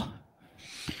ready to roll?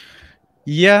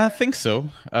 Yeah, I think so.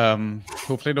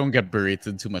 Hopefully I don't get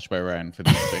berated too much by Ryan for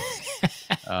these picks.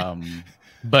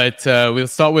 But we'll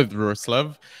start with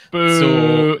Roslav.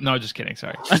 Boo. No, just kidding.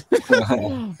 Sorry.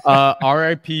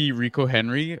 RIP Rico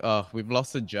Henry. We've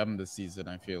lost a gem this season,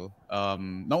 I feel.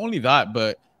 Not only that,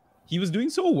 but he was doing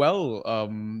so well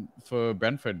for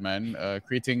Brentford, man,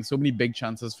 creating so many big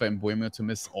chances for Mbuemo to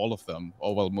miss all of them,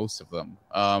 or well, most of them.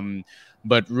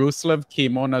 But Roslav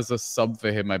came on as a sub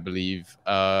for him, I believe.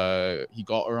 He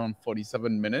got around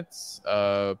 47 minutes,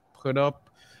 put up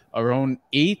around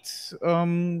 8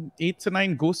 to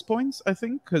 9 ghost points, I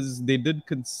think, because they did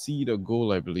concede a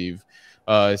goal, I believe.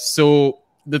 So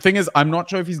the thing is, I'm not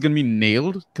sure if he's going to be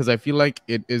nailed, because I feel like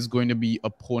it is going to be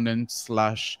opponent /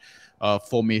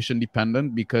 formation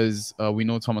dependent, because we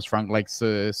know Thomas Frank likes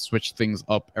to switch things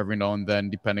up every now and then,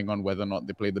 depending on whether or not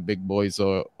they play the big boys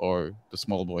or the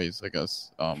small boys, I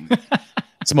guess.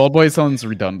 Small boy sounds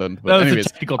redundant, but anyways, a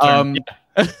technical term.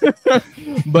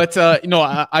 But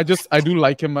I do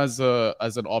like him as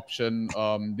an option.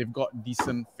 They've got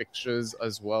decent fixtures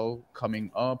as well coming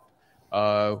up.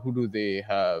 Who do they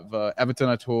have? Everton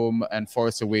at home and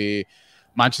Forest away.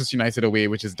 Manchester United away,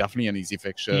 which is definitely an easy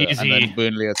fixture, and then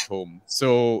Burnley at home.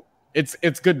 So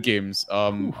it's good games.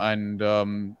 And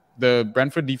the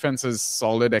Brentford defense is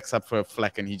solid except for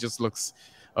Fleck, and he just looks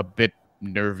a bit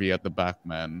nervy at the back,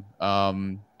 man.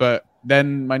 But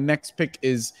then my next pick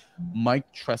is Mike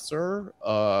Tresser.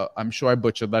 I'm sure I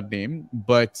butchered that name,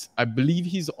 but I believe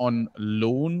he's on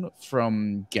loan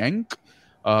from Genk.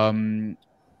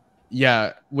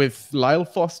 Yeah, with Lyle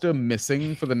Foster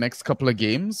missing for the next couple of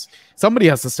games, somebody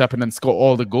has to step in and score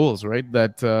all the goals, right?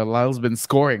 That Lyle's been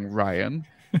scoring, Ryan.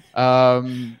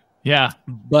 Yeah.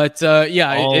 But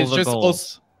it's just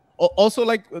goals. also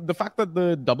like the fact that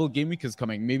the double game week is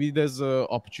coming. Maybe there's an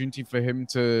opportunity for him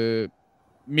to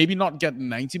maybe not get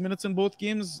 90 minutes in both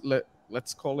games.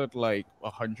 Let's call it like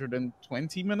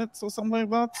 120 minutes or something like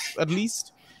that, at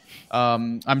least.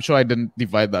 I'm sure I didn't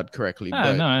divide that correctly.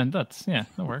 But, no, that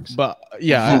works. But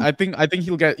yeah, I think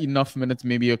he'll get enough minutes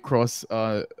maybe across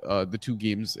the two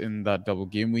games in that double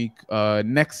game week.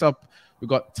 Next up, we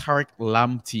got Tariq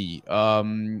Lamptey.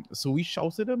 So we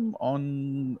shouted him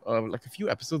on like a few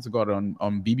episodes ago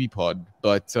on BB Pod,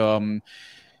 but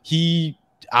he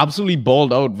absolutely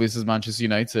balled out versus Manchester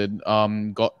United.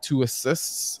 Got 2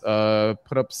 assists,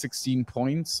 put up 16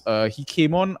 points. He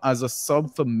came on as a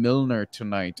sub for Milner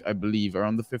tonight, I believe,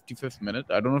 around the 55th minute.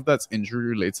 I don't know if that's injury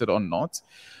related or not,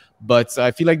 but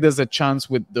I feel like there's a chance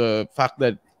with the fact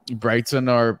that Brighton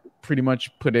are pretty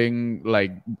much putting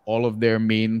like all of their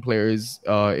main players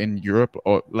in Europe,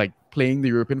 or like playing the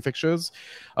European fixtures,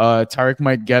 Tarek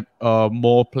might get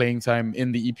more playing time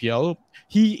in the EPL.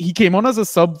 He came on as a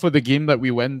sub for the game that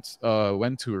we went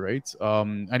to, right?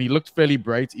 And he looked fairly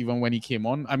bright even when he came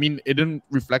on. I mean, it didn't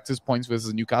reflect his points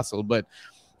versus Newcastle, but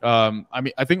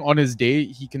I think on his day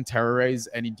he can terrorize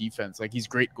any defense. Like, he's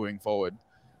great going forward.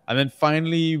 And then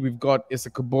finally we've got Issa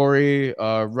Kabore.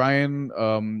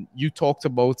 Ryan, you talked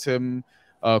about him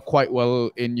quite well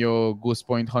in your Ghost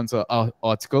Point Hunter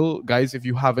article. Guys, if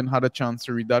you haven't had a chance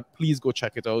to read that, please go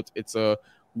check it out. It's a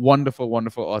wonderful,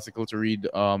 wonderful article to read.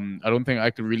 I don't think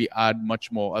I could really add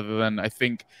much more other than I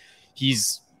think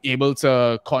he's able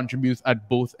to contribute at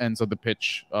both ends of the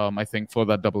pitch, I think, for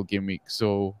that double game week.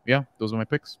 So, yeah, those are my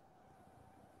picks.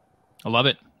 I love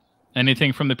it.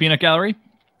 Anything from the peanut gallery?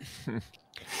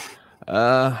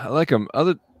 I like him.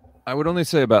 I would only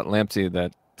say about Lamptey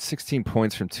that 16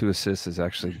 points from 2 assists is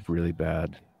actually really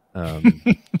bad,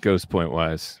 Ghost Point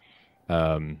wise.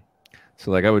 So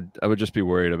like I would just be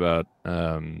worried about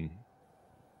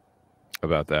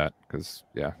that because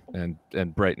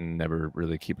and Brighton never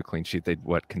really keep a clean sheet. They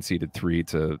conceded 3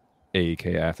 to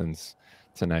AEK Athens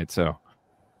tonight. So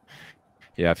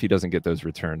yeah, if he doesn't get those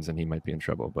returns, then he might be in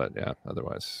trouble. But yeah,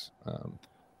 otherwise,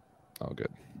 all good.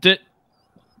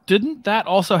 Didn't that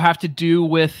also have to do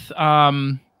with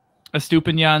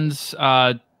Estupiñán's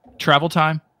travel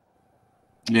time?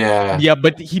 Yeah,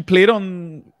 but he played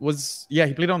on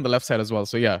the left side as well.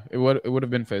 So yeah, it would have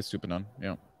been for Estupiñán.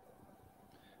 Yeah.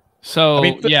 So I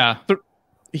mean, yeah,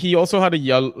 he also had a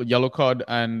yellow card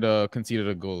and conceded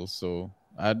a goal. So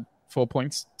add 4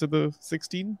 points to the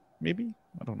 16, maybe.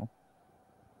 I don't know.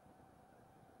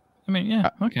 I mean, yeah,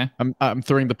 okay. I'm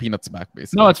throwing the peanuts back,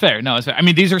 basically. No, it's fair. I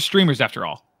mean, these are streamers after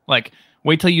all. Like,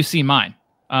 wait till you see mine.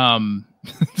 Where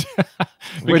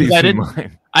do you see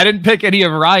mine? I didn't pick any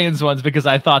of Ryan's ones because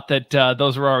I thought that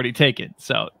those were already taken.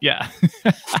 So yeah.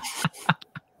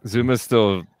 Zuma's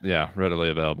still readily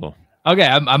available. Okay,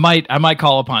 I might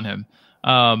call upon him.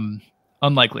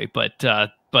 Unlikely,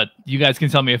 but you guys can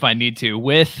tell me if I need to.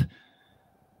 With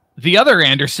the other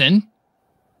Anderson,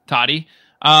 Toddy,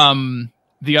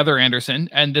 the other Anderson,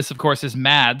 and this of course is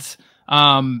Mads.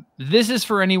 This is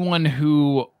for anyone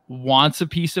who wants a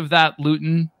piece of that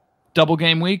Luton double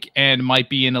game week and might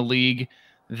be in a league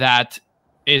that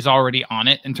is already on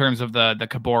it in terms of the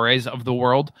Cabores of the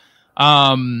world.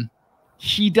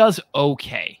 He does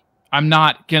okay. I'm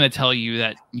not going to tell you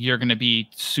that you're going to be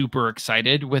super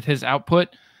excited with his output,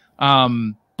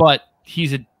 but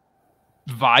he's a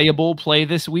viable play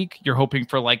this week. You're hoping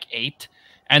for like 8,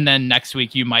 and then next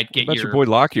week you might get your boy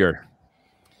Lockyer.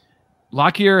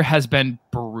 Lockyer has been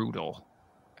brutal.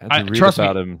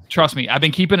 Trust me, I've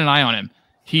been keeping an eye on him.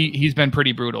 He's been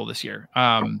pretty brutal this year.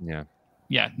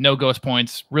 Yeah, no ghost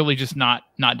points. Really, just not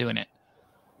doing it.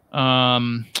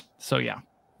 So yeah,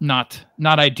 not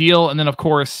ideal. And then of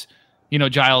course,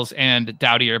 Giles and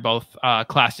Doughty are both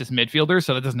classed as midfielders,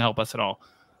 so that doesn't help us at all.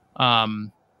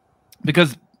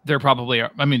 Because they're probably,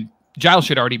 I mean, Giles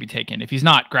should already be taken. If he's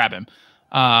not, grab him.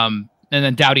 And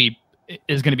then Doughty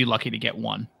is going to be lucky to get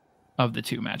one of the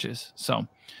 2 matches. So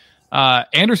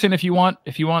Anderson, if you want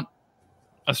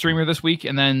a streamer this week,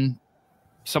 and then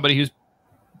somebody who's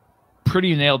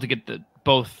pretty nailed to get the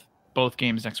both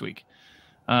games next week.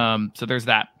 So there's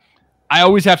that. I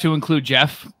always have to include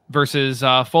Jeff versus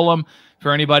Fulham.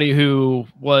 For anybody who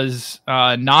was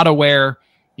not aware,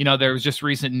 there was just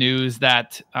recent news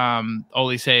that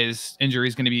Olise's injury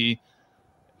is going to be,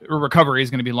 or recovery is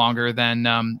going to be longer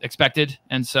than expected.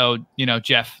 And so,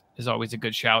 Jeff is always a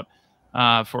good shout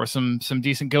for some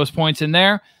decent ghost points in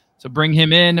there. So bring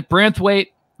him in. Branthwaite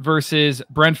versus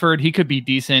Brentford. He could be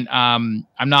decent. I'm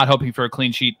not hoping for a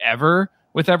clean sheet ever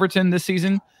with Everton this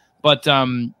season, but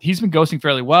he's been ghosting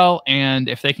fairly well. And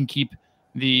if they can keep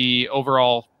the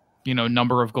overall,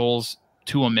 number of goals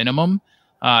to a minimum,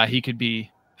 he could be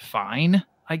fine,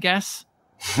 I guess.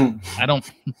 I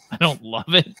don't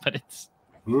love it, but it's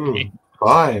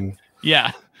fine.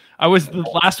 Yeah. I was the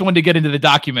last one to get into the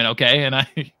document. Okay. And I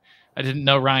didn't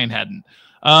know Ryan hadn't.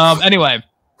 Anyway,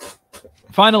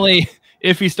 finally,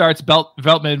 if he starts,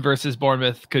 Veltman versus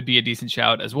Bournemouth could be a decent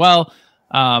shout as well.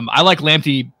 I like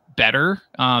Lamptey better,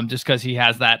 just because he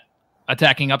has that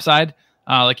attacking upside,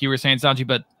 like you were saying, Sanji.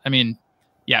 But I mean,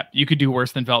 yeah, you could do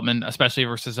worse than Veltman, especially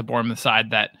versus a Bournemouth side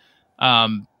that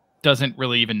doesn't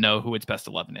really even know who its best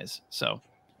 11 is. So,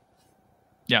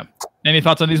 yeah. Any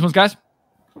thoughts on these ones, guys?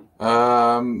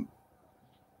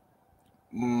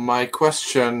 My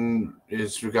question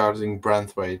is regarding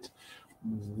Branthwaite.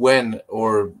 When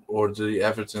or the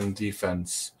Everton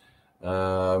defense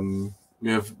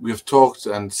we've talked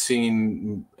and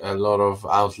seen a lot of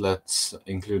outlets,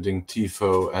 including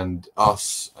Tifo and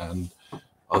us and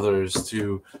others,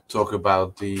 to talk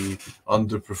about the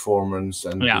underperformance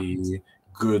and the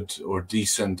good or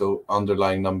decent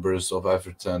underlying numbers of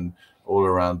Everton all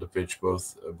around the pitch,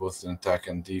 both in attack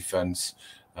and defense.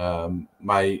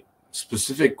 My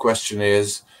specific question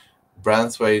is,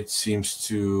 Branthwaite seems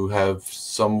to have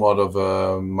somewhat of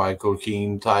a Michael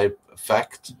Keane type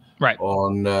effect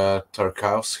on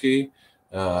Tarkowski,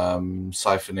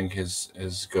 siphoning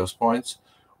his ghost points.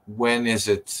 When is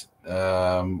it,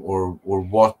 or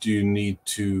what do you need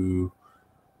to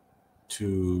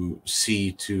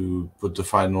see to put the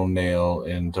final nail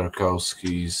in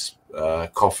Tarkowski's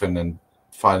coffin and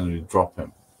finally drop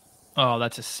him? Oh,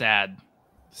 that's a sad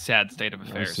state of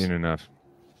affairs. I've seen enough.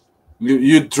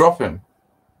 You'd drop him.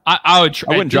 I would.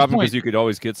 I wouldn't drop him because you could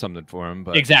always get something for him.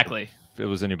 But exactly. If it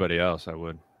was anybody else, I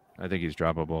would. I think he's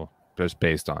droppable just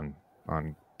based on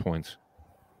points.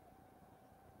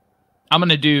 I'm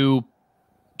gonna do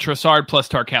Trossard plus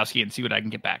Tarkowski and see what I can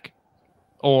get back,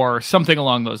 or something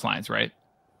along those lines, right?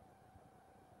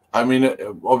 I mean,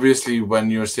 obviously, when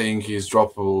you're saying he's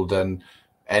droppable, then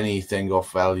anything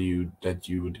of value that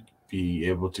you would be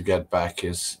able to get back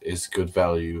is good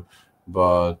value.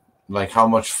 But like, how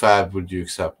much fab would you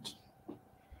accept?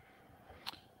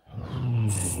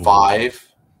 5?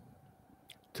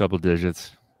 Double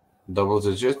digits. Double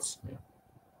digits? Yeah.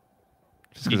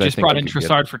 You just brought in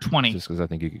Trossard for 20. Just because I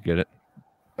think you could get it.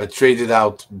 I traded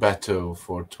out Beto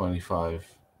for 25.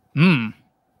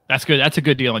 That's good. That's a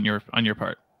good deal on your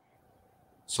part.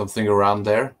 Something around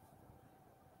there.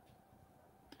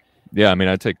 Yeah, I mean,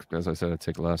 I'd take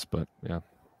less, but yeah.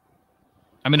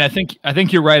 I mean, I think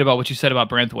you're right about what you said about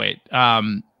Branthwaite.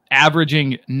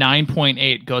 Averaging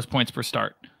 9.8 ghost points per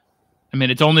start. I mean,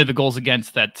 it's only the goals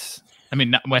against that's. I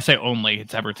mean, when I say only,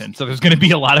 it's Everton, so there's going to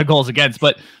be a lot of goals against.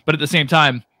 But at the same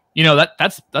time,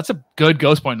 that's a good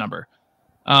ghost point number.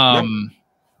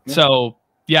 So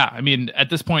yeah, I mean, at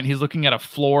this point, he's looking at a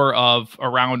floor of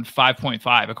around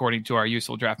 5.5 according to our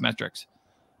useful draft metrics.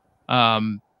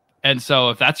 And so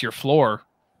if that's your floor,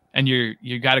 and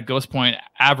you got a ghost point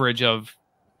average of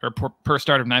or per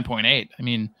start of 9.8, I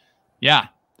mean, yeah,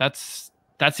 that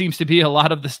seems to be a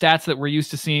lot of the stats that we're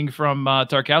used to seeing from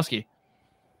Tarkowski.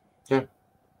 Yeah.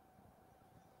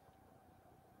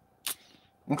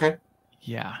 Okay.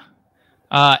 Yeah.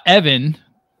 Evan,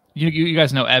 you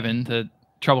guys know Evan, the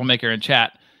troublemaker in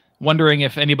chat, wondering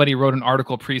if anybody wrote an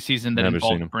article preseason that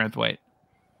involved Branthwaite.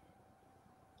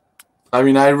 I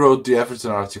mean, I wrote the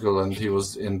Everton article, and he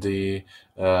was in the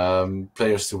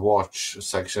players to watch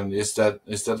section. Is that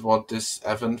what this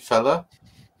Evan fella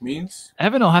means?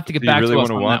 Evan will have to get back to us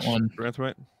on that one.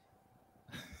 Branthwaite?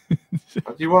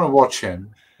 You want to watch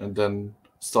him and then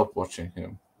stop watching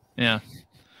him. Yeah.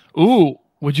 Ooh,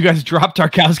 would you guys drop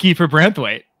Tarkowski for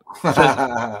Branthwaite?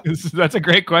 That's a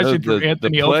great question for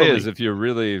Anthony. The play is if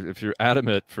you're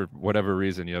adamant for whatever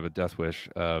reason, you have a death wish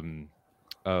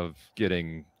of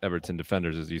getting Everton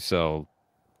defenders, as you sell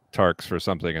Tarks for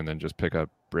something and then just pick up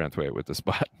Branthwaite with the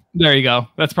spot. There you go.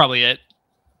 That's probably it.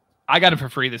 I got him for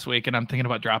free this week, and I'm thinking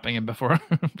about dropping him before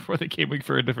the game week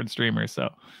for a different streamer.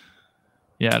 So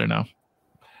yeah, I don't know.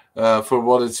 For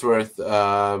what it's worth,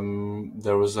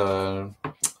 there's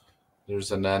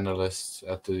an analyst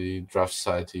at the Draft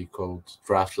Society called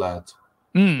Draft Lad,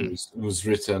 who's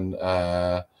written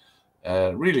a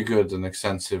really good and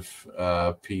extensive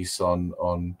piece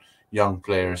on young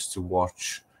players to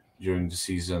watch during the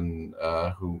season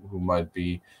who might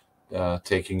be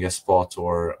taking a spot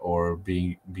or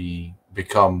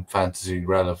become fantasy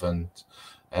relevant,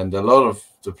 and a lot of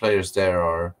the players there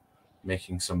are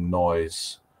making some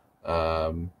noise,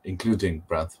 including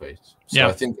Branthwaite. So yeah.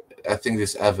 I think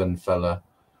this Evan fella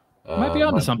might be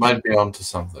onto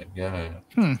something. Yeah.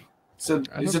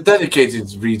 He's a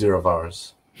dedicated reader of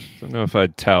ours. I don't know if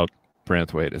I'd tout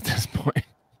Branthwaite at this point.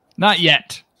 Not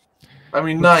yet. I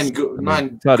mean, nine.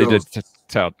 Thought he did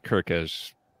tout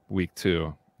Kirkesh week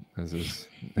 2 as his.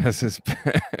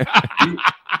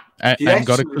 and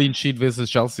got a clean sheet versus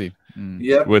Chelsea.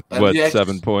 Yeah, with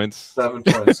 7 points? 7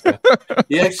 points. Yeah.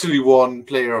 He actually won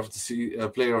Player of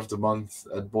the Month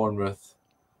at Bournemouth.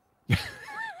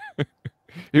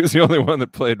 He was the only one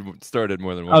that started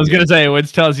more than one. I was going to say,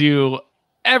 which tells you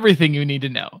everything you need to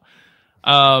know.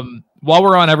 While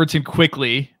we're on Everton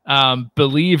quickly,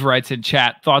 Believe writes in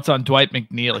chat, thoughts on Dwight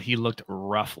McNeil. He looked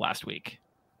rough last week.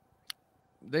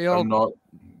 They all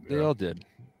did.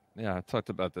 Yeah, I talked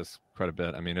about this quite a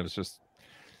bit. I mean, it was just,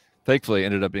 thankfully, it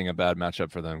ended up being a bad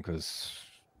matchup for them because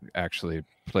actually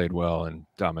played well and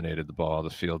dominated the ball. The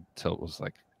field tilt was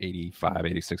like 85,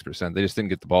 86%. They just didn't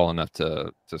get the ball enough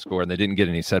to score, and they didn't get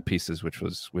any set pieces, which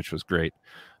was great.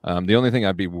 The only thing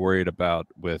I'd be worried about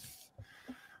with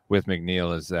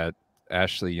McNeil is that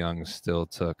Ashley Young still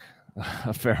took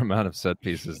a fair amount of set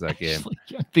pieces that game.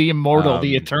 The immortal,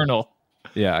 the eternal.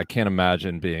 Yeah, I can't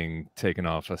imagine being taken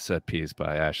off a set piece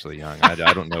by Ashley Young. I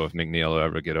don't know if McNeil will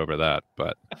ever get over that,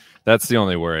 but that's the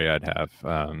only worry I'd have.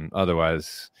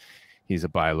 Otherwise, he's a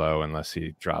buy low unless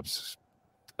he drops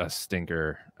a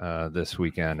stinker this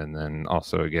weekend and then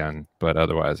also again. But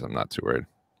otherwise, I'm not too worried.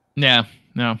 Yeah,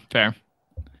 no, fair.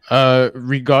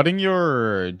 Regarding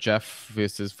your Jeff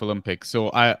versus Fulham pick,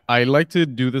 so I like to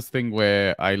do this thing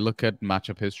where I look at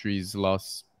matchup histories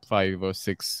last 5 or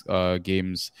 6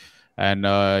 games, and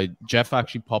Jeff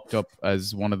actually popped up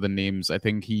as one of the names. I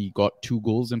think he got 2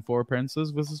 goals in 4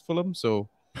 appearances versus Fulham. So,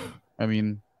 I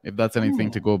mean, if that's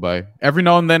anything to go by, every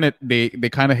now and then they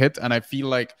kind of hit, and I feel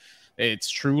like it's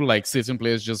true. Like certain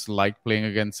players just like playing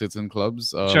against certain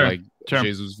clubs. Like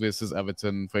Jesus versus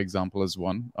Everton, for example, is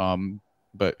one.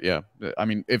 But yeah, I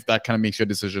mean, if that kind of makes your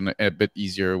decision a bit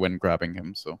easier when grabbing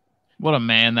him. So, what a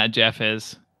man that Jeff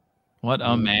is. What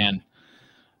a man.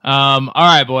 All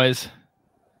right, boys.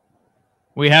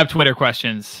 We have Twitter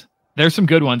questions. There's some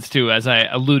good ones too, as I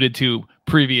alluded to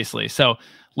previously. So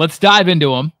let's dive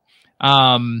into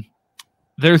them.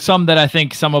 There's some that I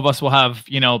think some of us will have,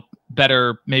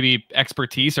 better maybe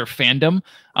expertise or fandom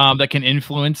that can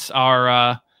influence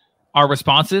our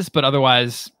responses, but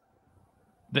otherwise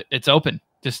it's open.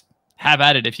 Just have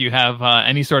at it if you have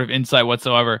any sort of insight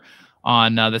whatsoever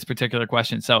on this particular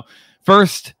question. So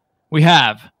first we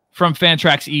have from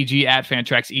Fantrax EG at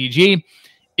Fantrax EG.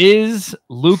 Is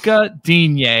Luca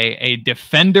Digne a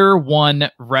Defender 1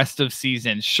 rest of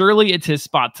season? Surely it's his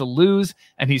spot to lose,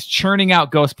 and he's churning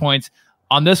out ghost points.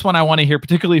 On this one, I want to hear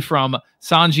particularly from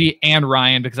Sanji and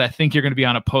Ryan, because I think you're going to be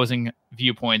on opposing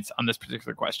viewpoints on this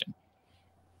particular question.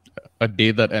 A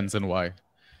day that ends in Y.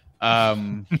 I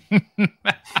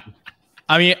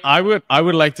mean, I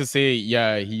would like to say,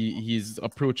 yeah, he's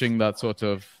approaching that sort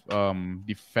of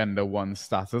Defender 1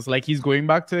 status. Like, he's going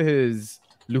back to his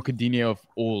Luca Digne of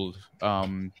old,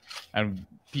 and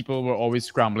people were always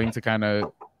scrambling to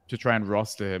try and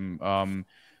roster him.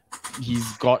 He's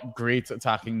got great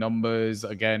attacking numbers.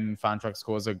 Again, Fantrax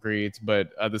scores are great,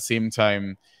 but at the same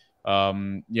time,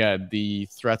 the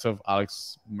threat of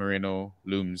Alex Moreno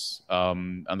looms,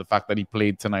 and the fact that he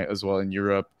played tonight as well in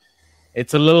Europe,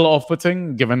 it's a little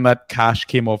off-putting given that Cash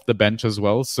came off the bench as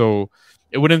well. So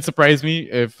it wouldn't surprise me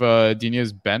if Digne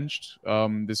is benched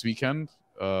this weekend.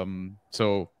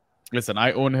 So listen,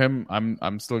 I own him.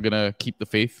 I'm still gonna keep the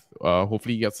faith.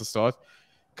 Hopefully he gets a start.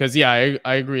 Because I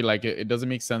agree. Like it doesn't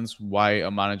make sense why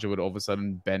a manager would all of a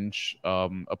sudden bench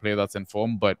a player that's in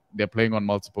form, but they're playing on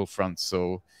multiple fronts,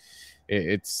 so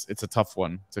it's a tough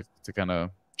one to kind of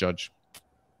judge.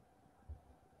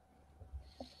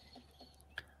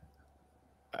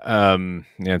 The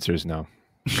answer is no.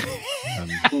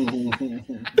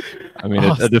 I mean,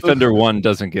 a Defender 1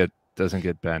 doesn't get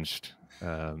benched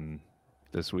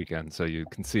this weekend, so you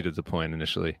conceded the point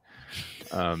initially.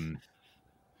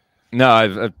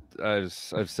 No,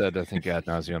 I've said, I think ad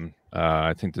nauseum.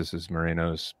 I think this is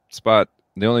Moreno's spot.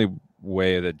 The only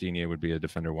way that Digne would be a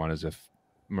Defender 1 is if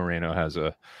Moreno has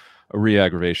a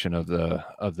re-aggravation of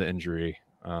the injury.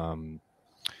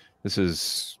 This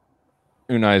is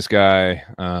Unai's guy.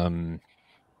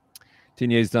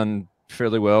 Digne's done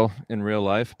fairly well in real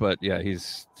life, but yeah,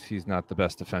 he's not the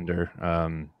best defender.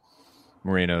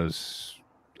 Moreno's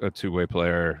a two-way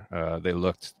player. They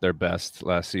looked their best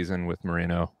last season with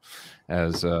Moreno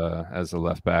as a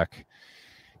left back.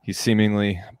 He's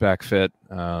seemingly back fit,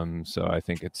 so I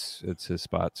think it's his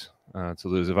spot to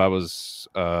lose. If I was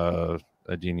a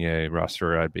Digne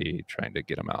roster, I'd be trying to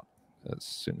get him out as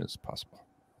soon as possible.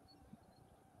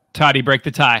 Toddy, break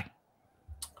the tie.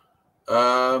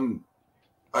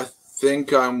 I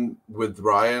think I'm with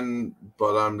Ryan,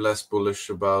 but I'm less bullish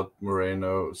about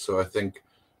Moreno. So I think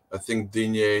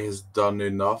Digne has done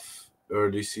enough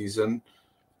early season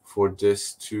for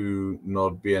this to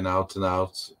not be an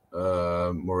out-and-out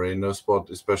Moreno spot,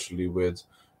 especially with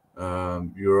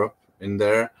Europe in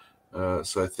there.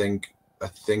 So I think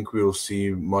we'll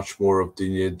see much more of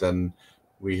Digne than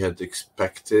we had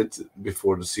expected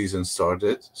before the season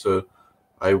started. So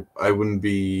I wouldn't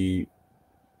be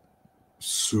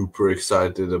super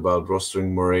excited about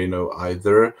rostering Moreno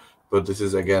either. But this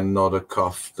is again not a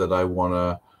cuff that I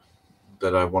wanna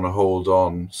hold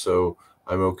on. So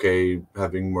I'm okay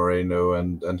having Moreno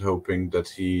and hoping that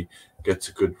he gets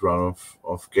a good run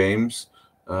of games.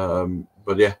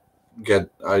 But yeah,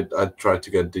 I'd try to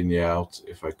get Digne out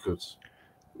if I could.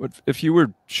 If you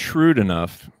were shrewd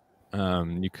enough,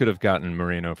 you could have gotten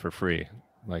Moreno for free,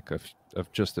 like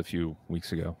of just a few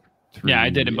weeks ago. Yeah, I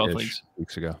did in both leagues.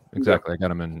 Weeks ago, exactly. I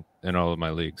got him in all of my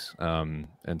leagues, and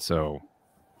so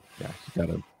yeah,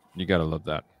 you gotta love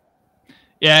that.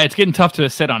 Yeah, it's getting tough to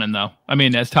sit on him though. I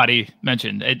mean, as Toddy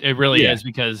mentioned, it really is,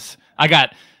 because I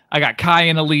got Kai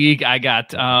in a league. I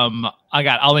got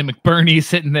Ollie McBurney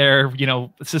sitting there,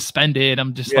 suspended.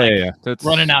 I'm just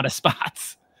running out of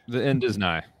spots. The end is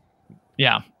nigh.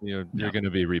 Yeah. You're going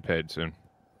to be repaid soon.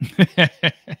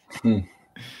 All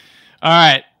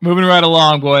right. Moving right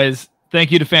along, boys.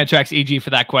 Thank you to Fantrax EG for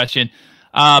that question.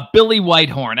 Billy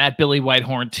Whitehorn at Billy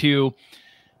Whitehorn 2.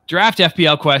 Draft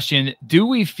FPL question. Do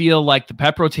we feel like the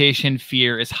Pep rotation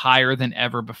fear is higher than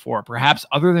ever before? Perhaps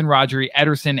other than Rodri,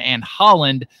 Ederson, and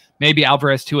Holland, maybe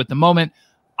Alvarez too at the moment.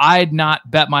 I'd not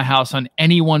bet my house on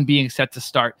anyone being set to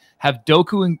start.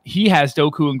 He has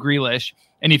Doku and Grealish,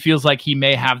 and he feels like he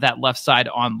may have that left side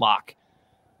on lock.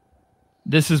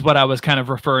 This is what I was kind of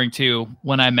referring to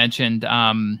when I mentioned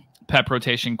Pep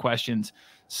rotation questions.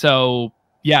 So,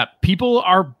 yeah, people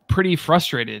are pretty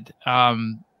frustrated,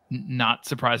 not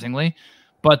surprisingly.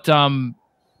 But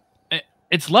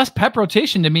it's less Pep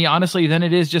rotation to me, honestly, than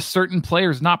it is just certain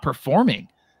players not performing.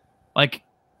 Like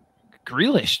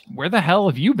Grealish, where the hell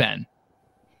have you been?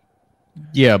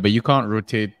 Yeah, but you can't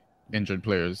rotate injured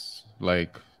players.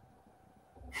 Like,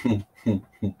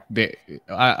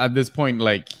 at this point,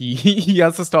 like he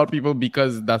has to start people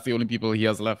because that's the only people he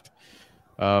has left.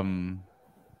 Yeah,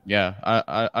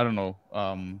 I don't know.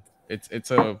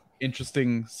 It's a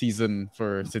interesting season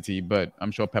for City, but I'm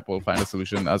sure Pep will find a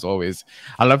solution as always.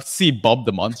 I'd love to see Bob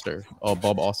the Monster or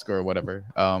Bob Oscar or whatever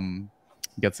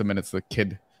get some minutes. The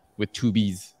kid with 2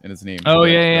 B's in his name. Oh,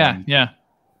 yeah.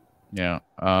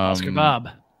 Oscar Bob.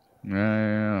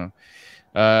 Yeah.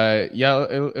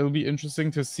 It'll be interesting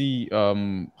to see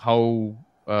how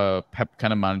Pep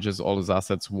kind of manages all his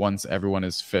assets once everyone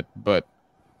is fit. But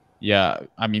yeah,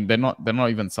 I mean they're not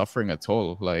even suffering at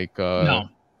all. Like no.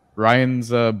 Ryan's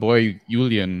boy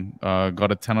Julian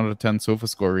got a 10 out of 10 sofa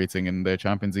score rating in their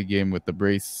Champions League game with the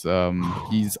brace.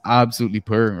 He's absolutely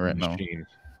purring right now.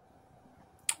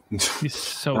 He's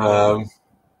so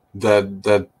good.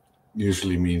 That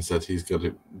usually means that he's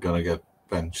gonna get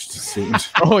benched soon.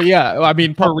 Oh yeah, I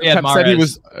mean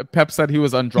Pep said he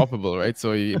was undroppable, right?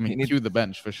 So he cue the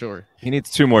bench for sure. He needs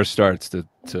 2 more starts to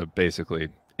basically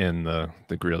end the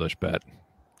Grealish bet.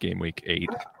 Game week 8.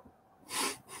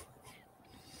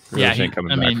 Grealish ain't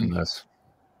coming back from this.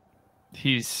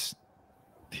 He's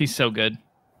so good.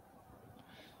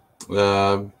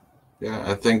 Yeah,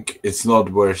 I think it's not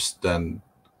worse than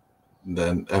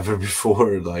ever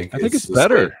before. Like I think it's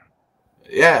better.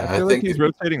 Yeah, I think he's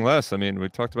rotating less. I mean, we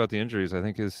talked about the injuries. I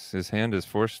think his hand is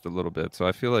forced a little bit. So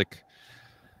I feel like,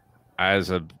 as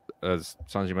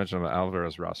Sanji mentioned about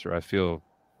Alvarez roster, I feel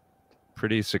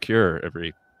pretty secure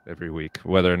every week.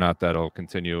 Whether or not that'll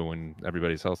continue when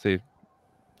everybody's healthy,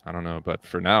 I don't know. But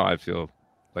for now, I feel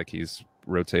like he's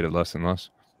rotated less and less.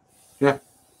 Yeah,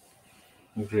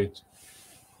 agreed.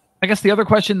 I guess the other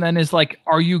question then is like,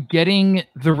 are you getting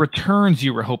the returns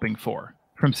you were hoping for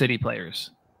from City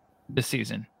players this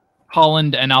season,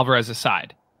 Holland and Alvarez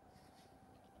aside?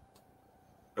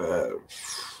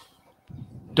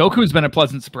 Doku's been a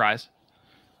pleasant surprise.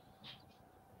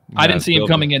 I didn't see him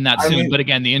coming in that soon, but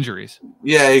again, the injuries.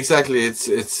 Yeah, exactly.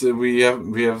 It's we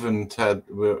didn't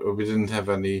have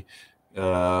any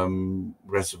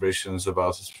reservations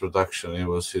about his production. It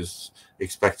was his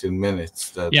expected minutes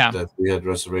that we had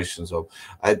reservations of.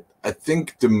 I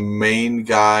think the main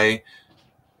guy,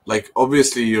 like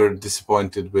obviously you're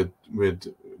disappointed with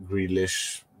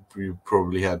Grealish. You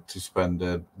probably had to spend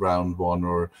a round 1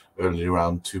 or early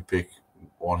round 2 pick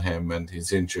on him, and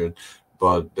he's injured.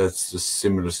 But that's a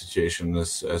similar situation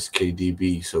as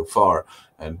KDB so far,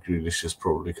 and Grealish is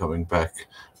probably coming back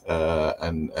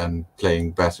and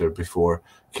playing better before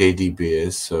KDB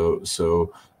is.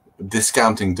 So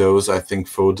discounting those, I think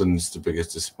Foden is the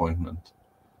biggest disappointment.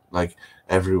 Like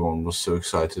everyone was so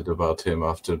excited about him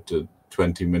after the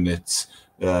 20 minutes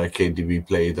KDB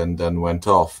played and then went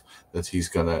off, that he's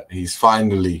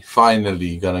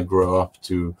finally gonna grow up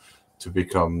to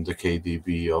become the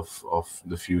KDB of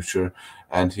the future.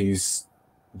 And he's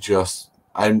just,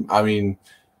 I mean,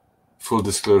 full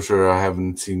disclosure, I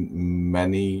haven't seen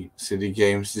many City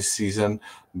games this season,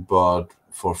 but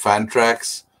for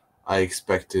Fantrax, I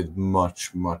expected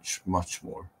much more.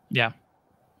 Yeah.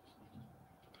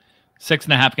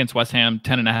 6.5 against West Ham,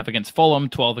 10.5 against Fulham,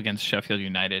 12 against Sheffield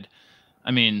United. I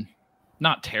mean,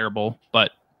 not terrible,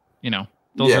 but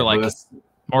those are like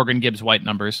Morgan Gibbs White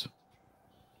numbers.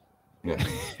 Yeah.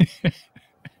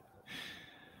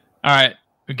 All right.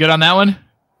 We good on that one?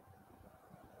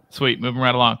 Sweet. Moving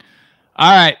right along.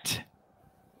 All right.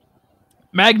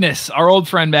 Magnus, our old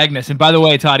friend Magnus. And by the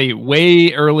way, Toddy,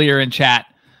 way earlier in chat,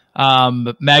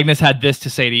 Magnus had this to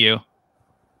say to you.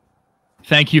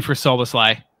 Thank you for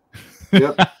Solasly.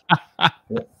 Yep.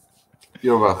 Yep.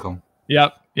 You're welcome.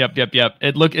 Yep.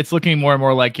 It's looking more and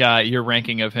more like your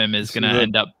ranking of him is going to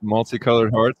end up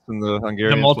multicolored hearts in the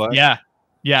Hungarian flag.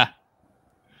 Yeah.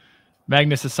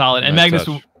 Magnus is solid, and Nice Magnus,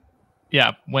 touch.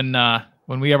 yeah.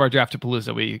 When we have our draft to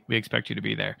Palooza, we expect you to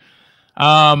be there.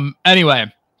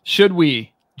 Anyway, should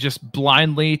we just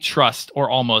blindly trust or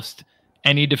almost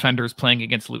any defenders playing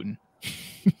against Luton?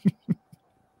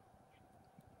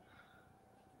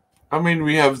 I mean,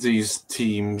 we have these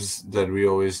teams that we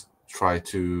always try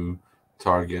to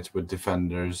target with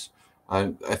defenders.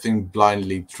 I think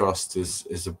blindly trust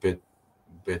is a bit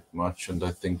much, and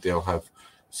I think they'll have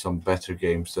some better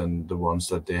games than the ones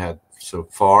that they had so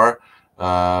far.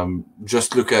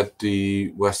 Just look at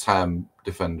the West Ham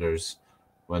defenders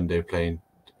when they played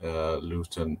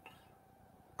Luton.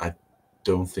 I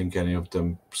don't think any of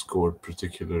them scored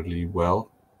particularly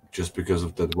well, just because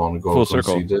of that one goal Full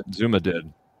conceded. circle. Zuma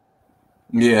did.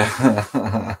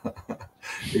 Yeah,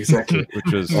 exactly.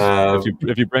 Which is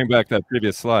if you bring back that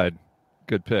previous slide,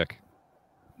 good pick.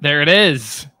 There it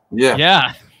is.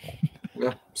 Yeah.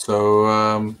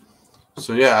 So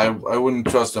yeah, I wouldn't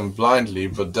trust them blindly,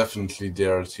 but definitely they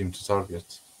are a team to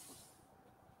target.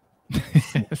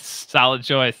 Solid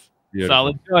choice. Beautiful.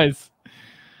 Solid choice.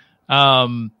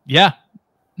 Yeah.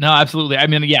 No, absolutely. I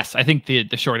mean, yes. I think the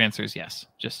short answer is yes.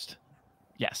 Just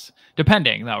yes.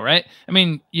 Depending, though, right? I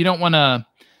mean, you don't want to.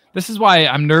 This is why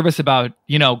I'm nervous about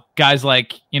guys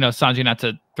like Sanji. Not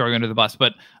to throw you under the bus,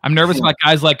 but I'm nervous about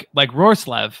guys like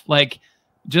Rorslev. Like,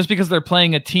 just because they're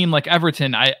playing a team like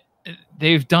Everton,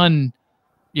 they've done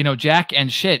jack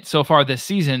and shit so far this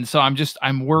season. So I'm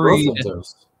worried.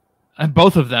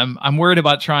 Both of them. I'm worried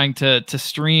about trying to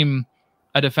stream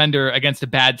a defender against a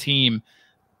bad team.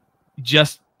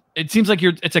 Just it seems like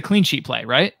it's a clean sheet play,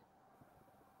 right?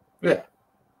 Yeah.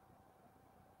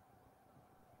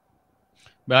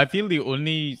 But I feel the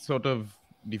only sort of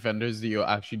defenders that you're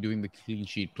actually doing the clean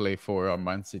sheet play for are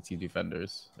Man City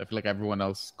defenders. I feel like everyone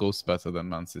else goes better than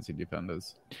Man City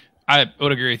defenders. I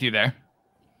would agree with you there.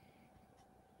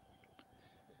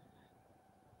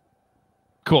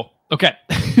 Cool. Okay.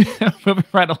 Moving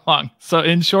right along. So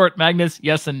in short, Magnus,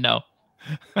 yes and no.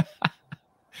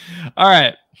 All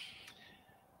right.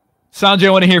 Sanjay,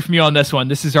 I want to hear from you on this one.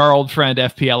 This is our old friend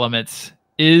FP Elements.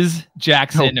 Is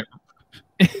Jackson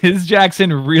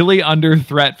really under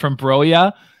threat from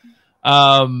Broja?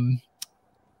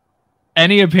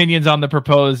 Any opinions on the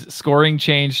proposed scoring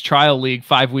change trial league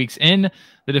 5 weeks in?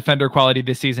 The defender quality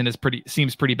this season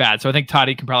seems pretty bad. So I think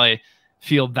Toddy can probably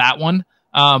field that one.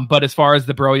 But as far as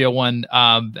the Broja one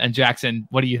and Jackson,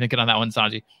 what are you thinking on that one,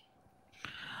 Sanji?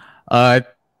 I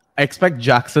expect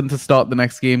Jackson to start the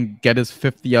next game, get his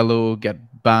 5th yellow, get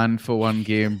banned for 1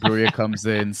 game. Broja comes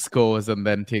in, scores, and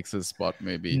then takes his spot.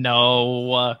 Maybe.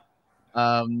 No.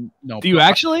 No. Do you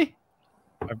actually?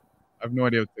 I have no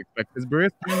idea what to expect. Is Broja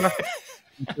coming back?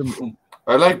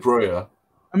 I like Broja.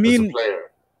 I mean, as a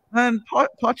player. Man,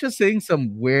 Poch is saying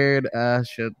some weird ass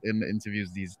shit in the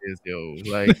interviews these days, yo.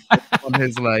 Like on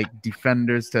his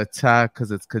defenders to attack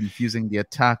because it's confusing the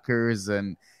attackers,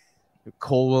 and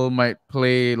Colwell might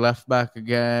play left back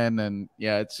again, and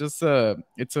yeah, it's just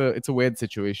it's a weird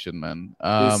situation, man.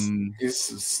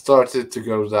 He's started to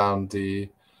go down the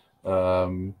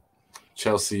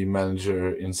Chelsea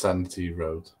manager insanity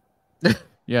road.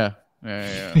 Yeah.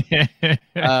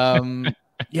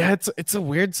 Yeah, it's a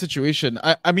weird situation.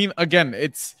 I mean, again,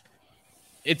 it's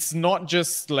not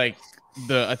just like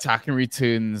the attacking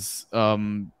returns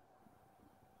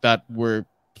that we're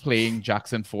playing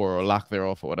Jackson for or lack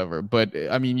thereof or whatever. But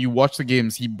I mean, you watch the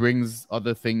games, he brings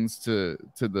other things to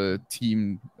the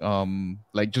team,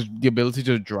 like just the ability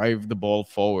to drive the ball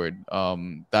forward.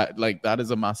 That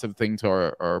is a massive thing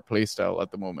to our play style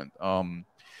at the moment.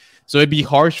 So it'd be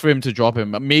harsh for him to drop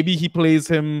him. Maybe he plays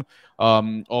him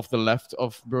off the left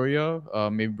of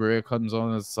Broja. Maybe Broja comes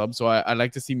on as a sub. So I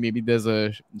like to see maybe there's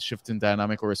a shift in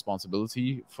dynamic or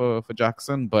responsibility for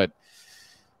Jackson. But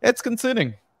it's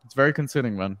concerning. It's very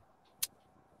concerning, man.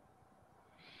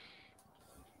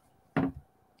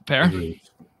 Fair.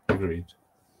 Agreed.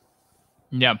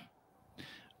 Yeah.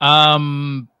 What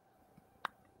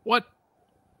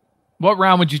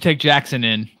round would you take Jackson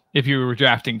in if you were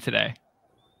drafting today?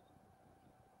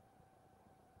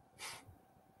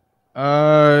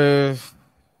 Any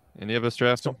of us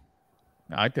draft him?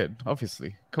 I did,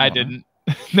 obviously. I didn't.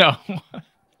 No.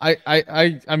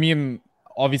 I mean,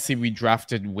 obviously we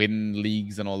drafted win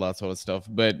leagues and all that sort of stuff,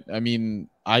 but I mean,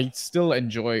 I still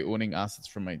enjoy owning assets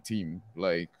from my team.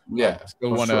 Like, Yeah, still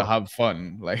for want to sure. have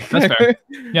fun. Like, That's fair.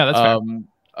 Yeah, that's fair.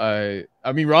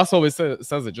 I mean, Ross always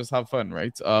says it, just have fun,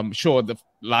 right? Sure, the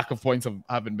lack of points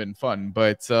haven't been fun,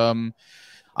 but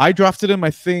I drafted him,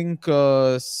 I think,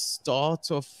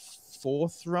 start of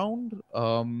 4th round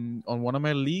on one of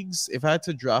my leagues. If I had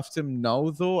to draft him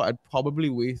now, though, I'd probably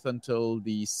wait until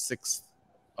the 6th,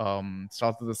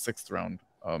 start of the 6th round,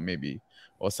 maybe,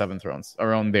 or 7th rounds,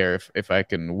 around there, if I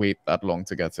can wait that long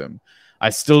to get him. I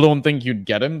still don't think you'd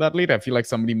get him that late. I feel like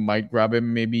somebody might grab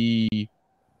him maybe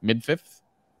mid-5th.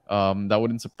 That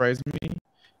wouldn't surprise me.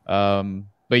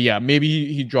 But yeah,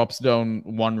 maybe he drops down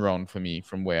 1 round for me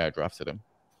from where I drafted him.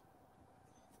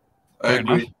 I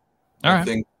agree. All I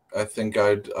right. think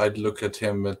I'd look at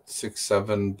him at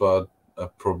 6-7, but I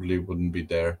probably wouldn't be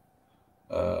there.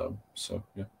 So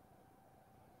yeah.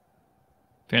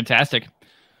 Fantastic.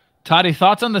 Toddy,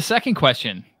 thoughts on the second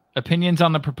question? Opinions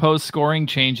on the proposed scoring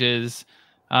changes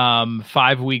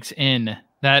 5 weeks in.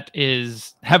 That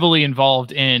is heavily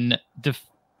involved in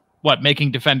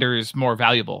making defenders more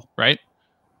valuable, right?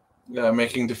 Yeah,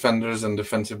 making defenders and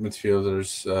defensive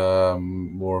midfielders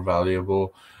more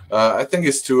valuable. I think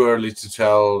it's too early to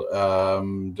tell.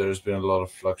 There's been a lot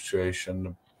of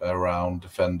fluctuation around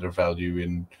defender value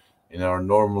in our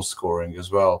normal scoring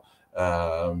as well.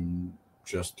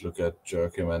 Just look at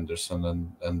Joachim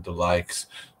Anderson and the likes.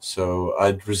 So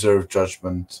I'd reserve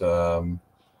judgment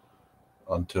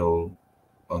until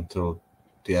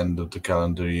the end of the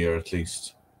calendar year at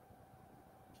least.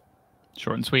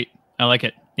 Short and sweet. I like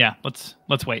it. Yeah, let's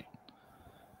wait.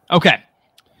 Okay.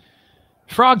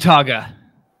 Frog Taga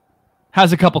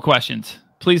has a couple questions.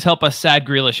 Please help us sad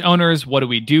Grealish owners. What do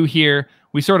we do here?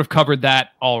 We sort of covered that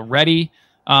already.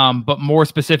 But more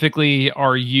specifically,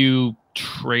 are you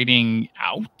trading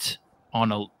out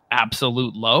on an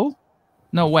absolute low?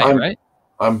 No way, right?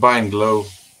 I'm buying low.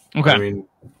 Okay. I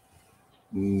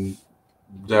mean,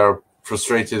 there are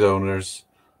frustrated owners.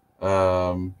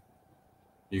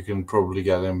 You can probably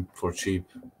get him for cheap.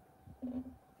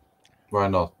 Why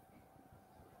not?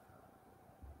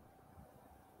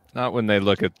 Not when they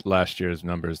look at last year's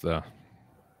numbers, though.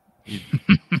 You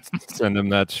send them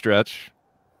that stretch.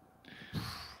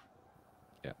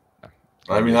 Yeah.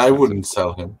 I mean, I wouldn't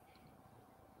sell him.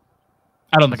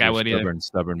 I don't think I would either.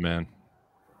 Stubborn man.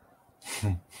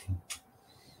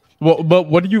 Well, but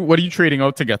what are you trading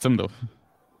out to get him, though?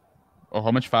 Or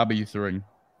how much fab are you throwing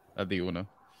at the owner?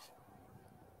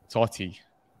 Totti.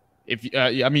 If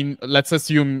I mean, let's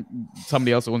assume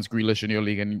somebody else owns Grealish in your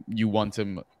league and you want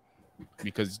him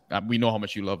because we know how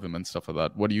much you love him and stuff like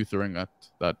that. What are you throwing at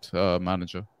that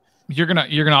manager? You're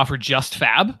gonna offer just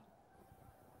fab?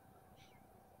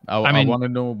 I want to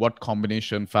know what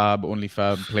combination: fab, only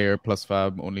fab, player plus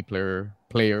fab, only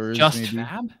players. Just maybe?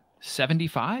 fab?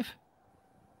 75?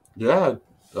 Yeah,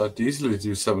 I'd easily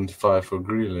do 75 for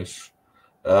Grealish.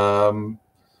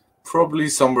 Probably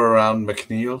somewhere around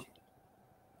McNeil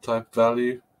type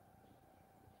value.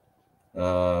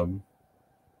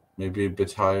 Maybe a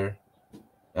bit higher.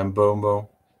 And Bomo.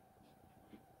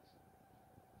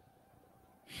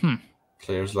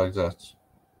 Players like that.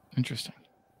 Interesting.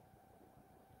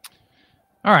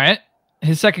 All right.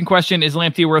 His second question, is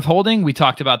Lamptey worth holding? We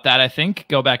talked about that, I think.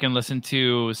 Go back and listen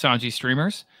to Sanji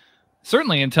streamers.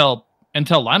 Certainly until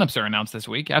lineups are announced this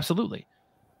week. Absolutely.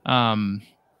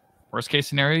 Worst case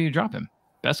scenario, you drop him.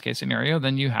 Best case scenario,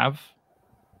 then you have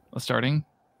a starting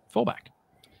fullback.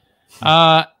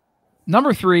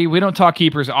 Number 3, we don't talk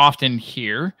keepers often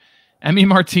here. Emi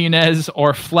Martinez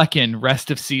or Flecken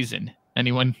rest of season.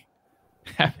 Anyone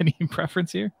have any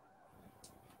preference here?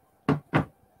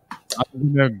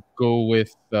 I'm gonna go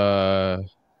with the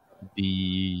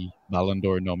Ballon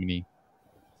d'Or nominee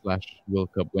 /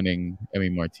 World Cup winning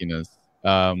Emi Martinez.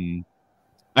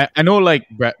 I know like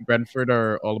Brentford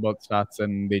are all about stats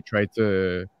and they try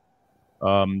to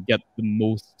get the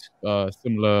most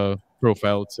similar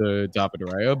profile to David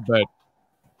Raya, but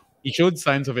he showed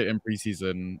signs of it in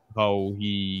preseason, how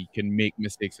he can make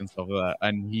mistakes and stuff like that,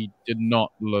 and he did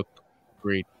not look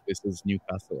great. This is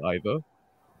Newcastle either.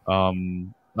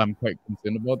 I'm quite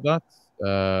concerned about that.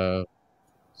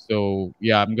 So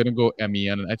yeah, I'm gonna go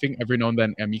Emi, and I think every now and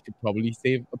then Emi could probably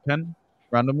save a pen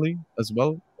randomly as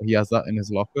well. He has that in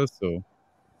his locker, so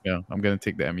yeah, I'm gonna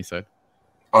take the Emi side.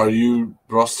 Are you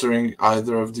rostering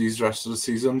either of these rest of the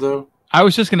season though? I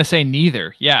was just gonna say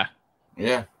neither. Yeah.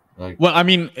 Yeah. Well, I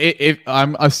mean, if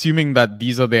I'm assuming that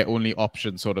these are their only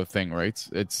options, sort of thing, right?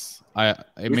 I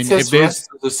mean, it says if there's rest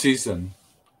of the season.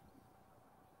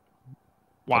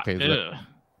 Wow. Okay,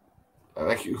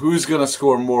 like who's gonna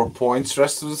score more points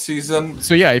rest of the season?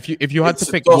 So yeah, if you had It's to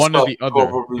a pick one or toss-up. the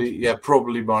other,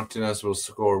 Probably Martinez will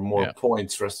score more Yeah.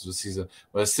 points rest of the season,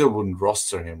 but I still wouldn't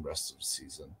roster him rest of the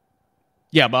season.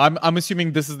 yeah, but I'm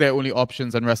assuming this is their only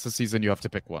options, and rest of the season you have to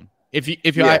pick one. If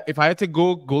Yeah. I had to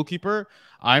go goalkeeper,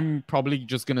 I'm probably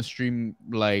just gonna stream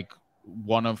like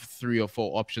one of 3 or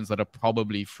 4 options that are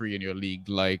probably free in your league,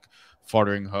 like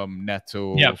Fotheringham,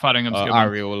 Neto, Yeah, Fotheringham's a good one.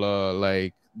 Areola.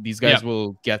 Like these guys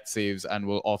will get saves and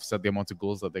will offset the amount of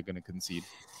goals that they're gonna concede.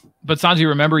 But Sanji,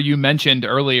 remember you mentioned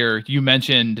earlier,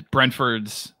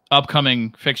 Brentford's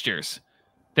upcoming fixtures.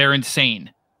 They're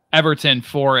insane. Everton,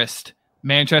 Forest,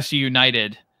 Manchester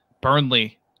United,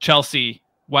 Burnley, Chelsea,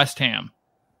 West Ham.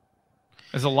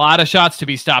 There's a lot of shots to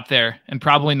be stopped there and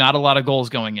probably not a lot of goals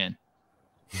going in.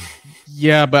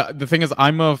 Yeah, but the thing is,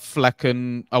 I'm a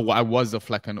Flecken. I was a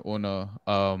Flecken owner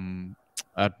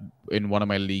in one of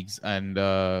my leagues, and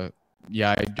I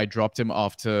dropped him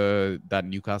after that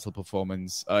Newcastle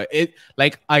performance. I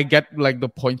get like the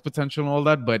point potential and all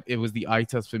that, but it was the eye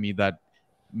test for me that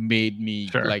made me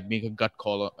make a gut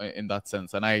call in that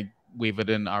sense, and I wavered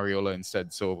in Areola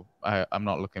instead. So I'm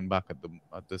not looking back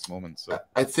at this moment. So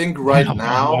I think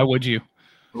now, why would you?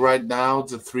 Right now,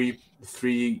 the three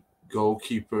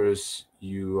goalkeepers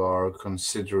you are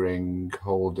considering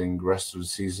holding rest of the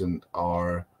season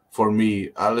are, for me,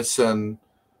 Alisson,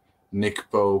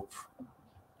 Nick Pope,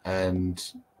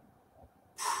 and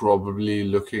probably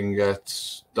looking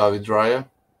at David Raya.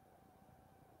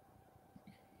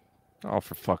 Oh,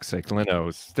 for fuck's sake, Leno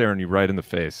is staring you right in the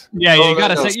face. Yeah, you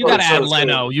gotta add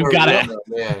Leno. You gotta.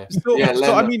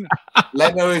 Leno. I mean,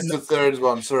 Leno is the third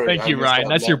one. Sorry, thank you, Ryan.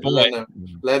 That's your boy.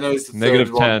 Leno is the Negative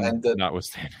third 10, one, and then,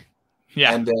 notwithstanding.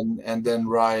 Yeah, and then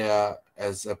Raya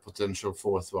as a potential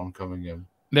fourth one coming in.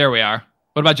 There we are.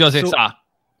 What about Jose Sa?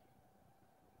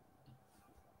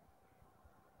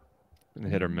 Been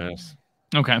hit or miss.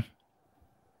 Okay.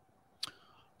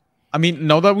 I mean,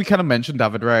 now that we kind of mentioned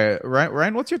David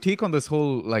Ryan, what's your take on this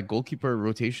whole like goalkeeper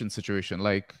rotation situation?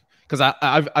 Like, because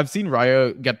I've seen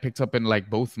Raya get picked up in like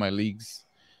both my leagues.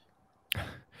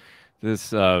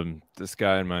 This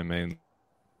guy in my main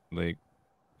league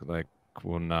like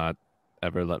will not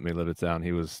ever let me live it down.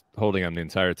 He was holding him the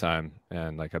entire time,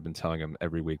 and like I've been telling him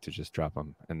every week to just drop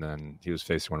him. And then he was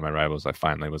facing one of my rivals. I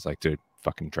finally was like, dude,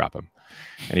 fucking drop him.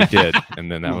 And he did.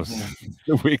 And then that was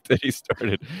the week that he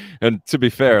started. And to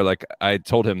be fair, like I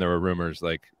told him there were rumors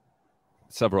like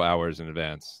several hours in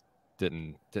advance.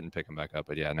 Didn't pick him back up.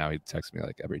 But yeah, now he texts me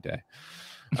like every day.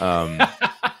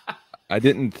 I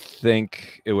didn't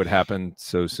think it would happen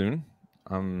so soon.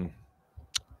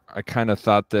 I kind of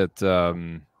thought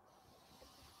that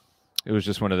it was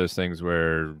just one of those things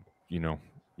where, you know,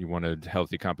 you wanted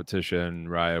healthy competition.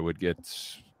 Raya would get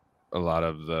a lot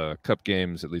of the cup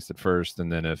games, at least at first.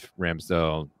 And then if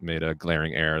Ramsdale made a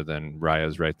glaring error, then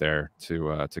Raya's right there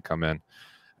to come in.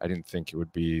 I didn't think it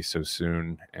would be so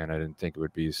soon. And I didn't think it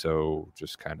would be so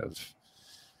just kind of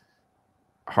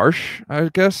harsh, I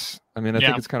guess. I mean, I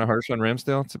think it's kind of harsh on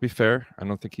Ramsdale, to be fair. I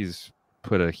don't think he's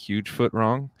put a huge foot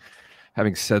wrong.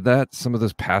 Having said that, some of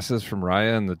those passes from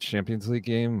Raya in the Champions League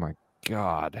game, my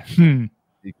God,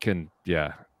 he can,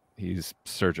 he's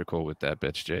surgical with that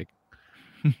bitch, Jake.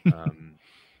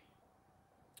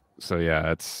 So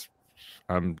yeah,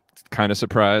 I'm kind of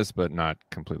surprised, but not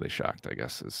completely shocked, I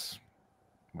guess is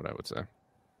what I would say.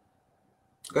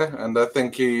 Okay, and I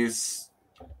think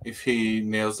if he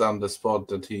nails down the spot,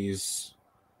 that he's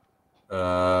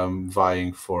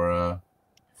vying for a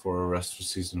rest of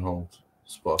season hold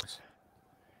spot.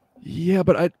 Yeah,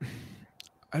 but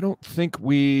I don't think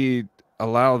we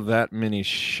allow that many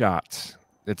shots.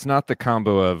 It's not the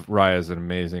combo of Raya's an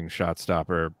amazing shot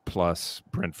stopper plus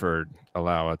Brentford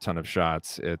allow a ton of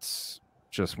shots. It's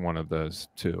just one of those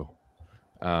two.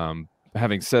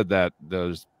 Having said that,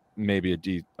 there's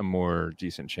maybe a more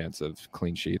decent chance of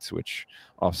clean sheets, which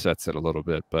offsets it a little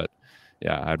bit. But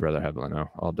yeah, I'd rather have Leno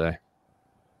all day.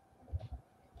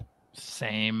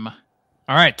 Same.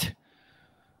 All right.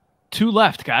 2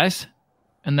 left, guys.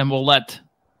 And then we'll let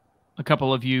a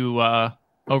couple of you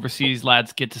overseas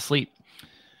lads get to sleep.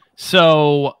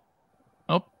 So,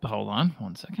 hold on.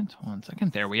 One second.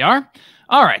 There we are.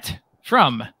 All right.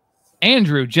 From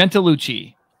Andrew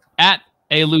Gentilucci at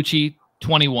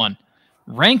alucci21.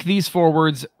 Rank these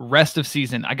forwards rest of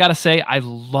season. I got to say, I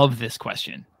love this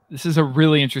question. This is a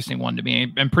really interesting one to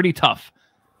me and pretty tough.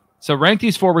 So rank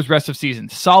these forwards rest of season.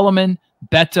 Solomon,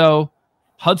 Beto,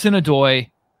 Hudson-Odoi,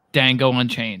 Dango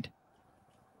Unchained.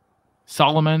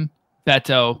 Solomon,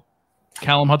 Beto,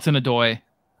 Callum Hudson-Odoi,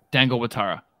 Dango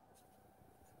Ouattara.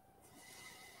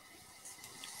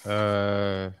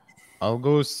 I'll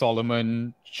go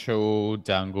Solomon Cho,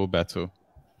 Dango, Beto.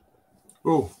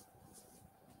 Oh,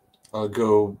 I'll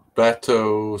go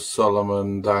Beto,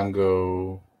 Solomon,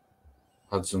 Dango,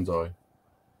 Hudson Doy.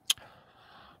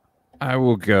 I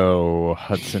will go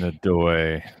Hudson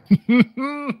Adoy.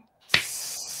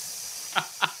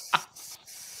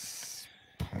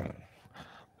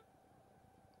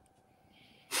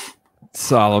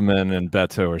 Solomon and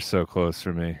Beto are so close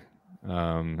for me.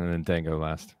 And then Dango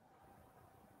last.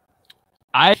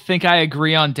 I think I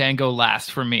agree on Dango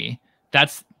last for me.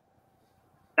 That's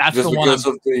Just the one. because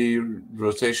of the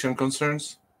rotation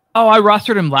concerns? Oh, I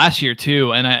rostered him last year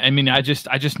too, and I mean, I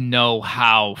just know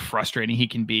how frustrating he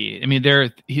can be. I mean, there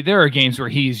are games where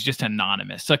he's just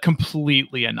anonymous, like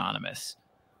completely anonymous.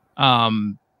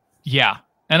 Yeah,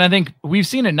 and I think we've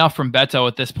seen enough from Beto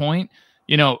at this point.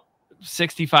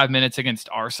 65 minutes against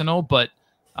Arsenal, but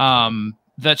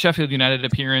that Sheffield United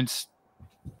appearance,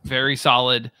 very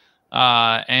solid.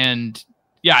 And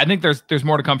yeah, I think there's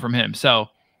more to come from him. So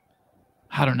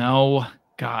I don't know.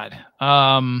 God.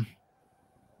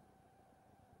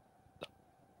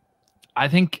 I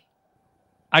think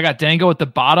I got Dango at the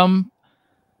bottom.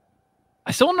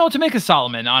 I still don't know what to make of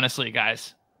Solomon, honestly,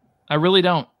 guys. I really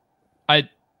don't. I'm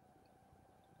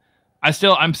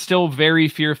still very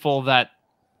fearful that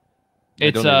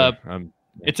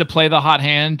it's a play the hot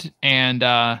hand and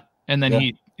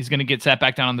then he's going to get sat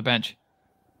back down on the bench.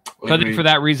 So I think for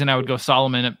that reason, I would go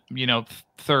Solomon at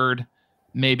third,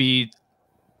 maybe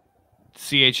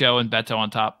CHO and Beto on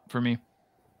top for me.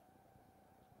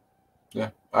 Yeah,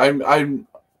 I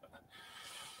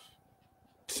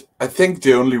think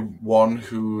the only one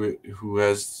who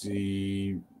has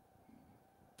the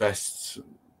best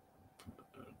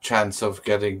chance of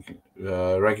getting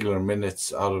regular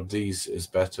minutes out of these is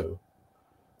Beto,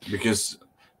 because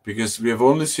we have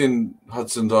only seen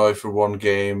Hudson Doy for one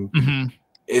game. Mm-hmm.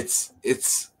 It's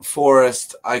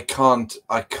Forest. I can't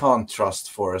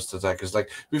trust Forest attackers. Like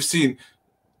we've seen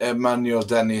Emmanuel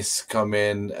Dennis come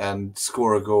in and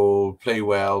score a goal, play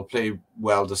well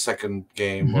the second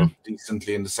game or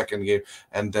decently in the second game,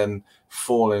 and then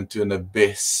fall into an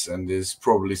abyss and is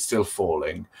probably still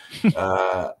falling.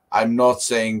 I'm not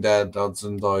saying that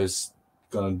Hudson Doy is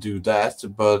gonna do that,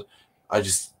 but I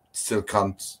just still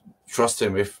can't trust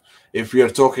him. If we are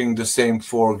talking the same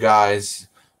four guys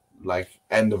like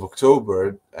end of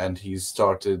October and he's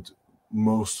started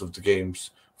most of the games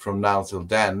from now till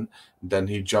then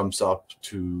he jumps up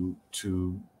to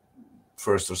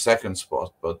first or second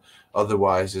spot. But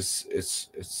otherwise,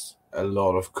 it's a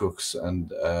lot of cooks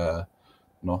and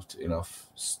not enough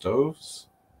stoves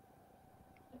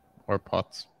or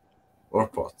pots.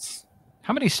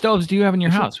 How many stoves do you have in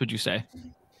your house? Would you say?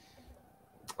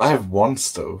 I have one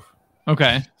stove.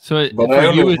 Okay, so but I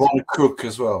only have one cook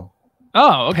as well.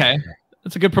 Oh, okay,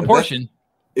 that's a good proportion.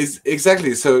 Is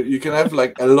exactly, so you can have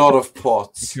like a lot of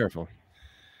pots. Be careful.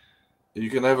 You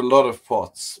can have a lot of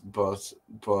pots, but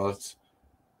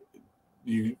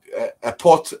a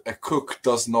pot a cook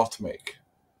does not make.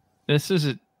 This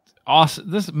is awesome.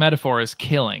 This metaphor is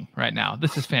killing right now.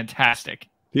 This is fantastic.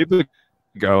 Keep it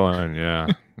going, yeah.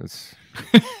 It's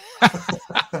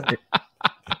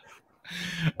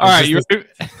all right. You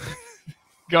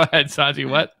go ahead, Sanji.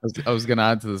 What? I was gonna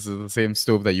add to this: is the same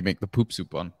stove that you make the poop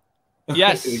soup on.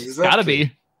 Yes, exactly. Gotta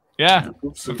be. Yeah.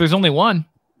 If there's only one,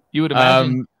 you would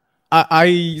imagine.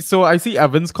 I see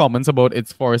Evan's comments about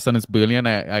it's Forest and it's Burnley, and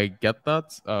I get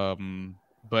that.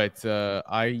 But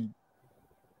I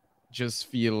just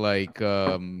feel like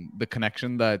the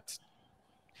connection that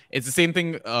it's the same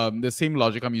thing, the same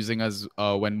logic I'm using as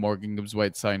when Morgan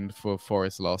Gibbs-White signed for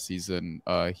Forest last season.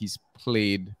 He's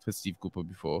played for Steve Cooper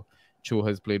before. Cho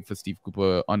has played for Steve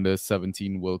Cooper under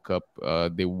 17 World Cup.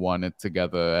 They won it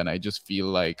together, and I just feel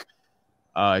like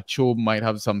Cho might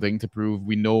have something to prove.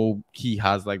 We know he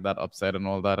has like that upside and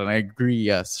all that, and I agree.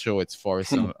 Yes, sure, it's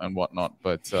Forest and whatnot,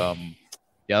 but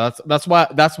yeah, that's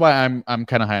why I'm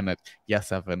kind of high on it.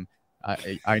 Yes, Evan,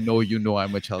 I know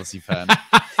I'm a Chelsea fan.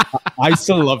 I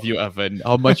still love you, Evan.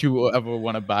 How much you ever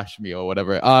want to bash me or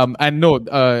whatever. And no,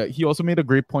 he also made a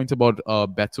great point about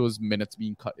Beto's minutes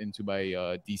being cut into by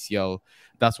DCL.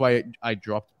 That's why I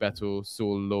dropped Beto so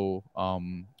low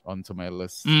onto my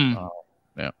list.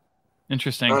 Yeah.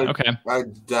 Interesting. Okay. I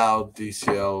doubt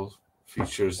DCL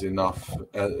features enough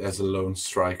as a lone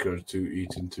striker to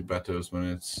eat into Beto's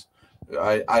minutes.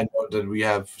 I know that we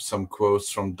have some quotes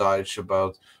from Deitch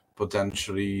about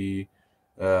potentially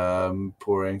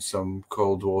pouring some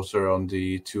cold water on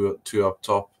the two up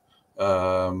top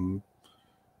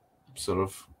sort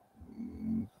of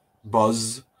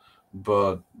buzz,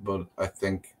 but I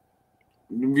think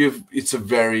it's a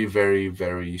very, very,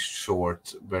 very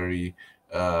short, very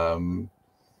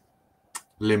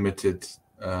limited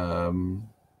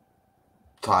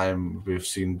time we've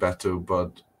seen Beto,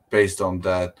 but based on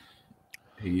that,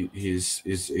 he is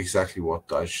exactly what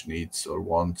Dyche needs or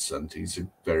wants, and he's a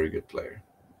very good player.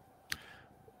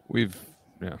 We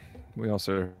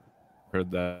also heard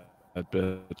that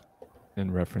bit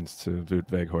in reference to Wout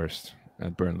Weghorst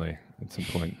at Burnley. At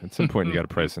some point, you got to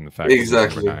price in the fact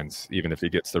Exactly. that number 9s, even if he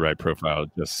gets the right profile,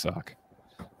 just suck.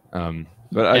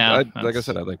 But I like I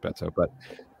said, I like Beto. But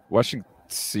watching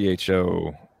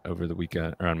CHO over the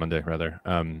weekend, or on Monday rather,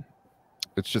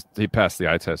 it's just he passed the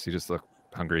eye test. He just looked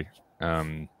hungry.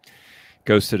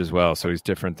 Ghosted as well, so he's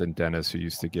different than Dennis, who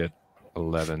used to get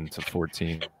 11 to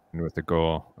 14 with the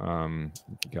goal.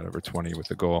 He got over 20 with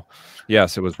the goal.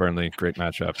 Yes, it was Burnley. Great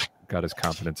matchup. Got his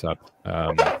confidence up.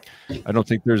 I don't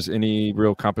think there's any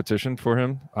real competition for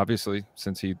him, obviously,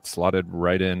 since he slotted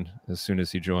right in as soon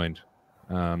as he joined.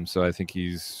 So I think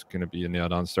he's going to be a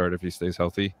nailed-on start if he stays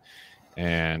healthy.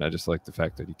 And I just like the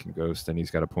fact that he can ghost and he's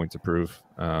got a point to prove.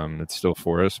 It's still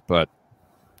Forest, but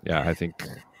yeah, I think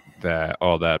that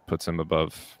all that puts him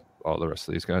above all the rest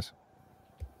of these guys.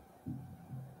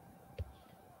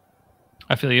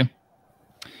 I feel you.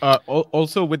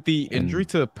 Also, with the injury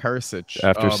to Perisic,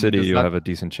 after City, you'll have a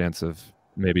decent chance of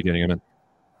maybe getting him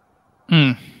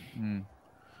in.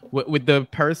 With the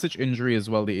Perisic injury as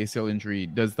well, the ACL injury,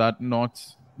 does that not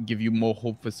give you more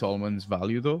hope for Solomon's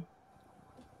value, though?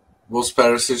 Was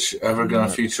Perisic ever going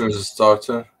to feature as a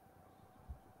starter?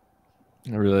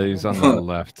 Really, he's on the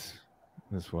left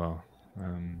as well.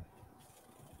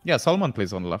 Yeah, Solomon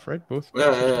plays on the left, right? Both.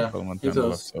 Yeah. Solomon He on the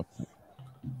does. left, so.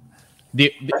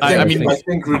 I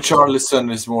think Richarlison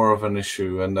is more of an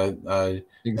issue, and I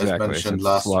exactly. as mentioned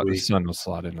last week, the Son will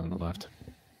slot in on the left.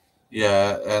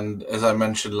 Yeah, and as I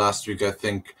mentioned last week, I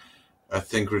think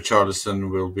Richarlison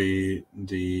will be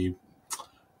the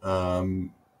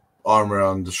arm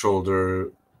around the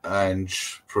shoulder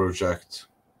Ange project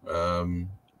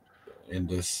in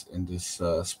this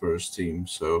Spurs team.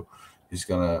 So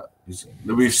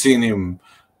we've seen him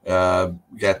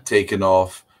get taken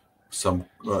off some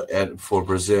for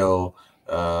Brazil,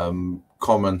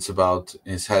 comments about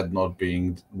his head not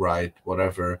being right,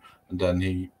 whatever, and then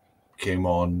he came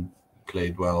on,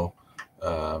 played well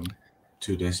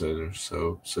 2 days later.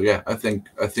 So yeah, I think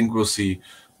we'll see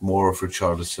more of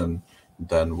Richarlison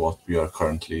than what we are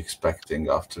currently expecting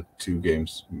after 2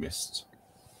 games missed.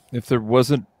 If there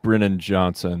wasn't Brennan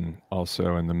Johnson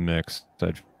also in the mix,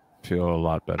 I'd feel a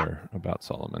lot better about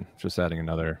Solomon. Just adding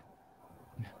another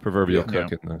proverbial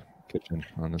cook in the kitchen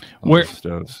on the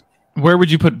stoves. Where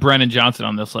would you put Brennan Johnson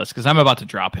on this list? Because I'm about to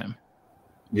drop him.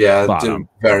 Yeah, bottom.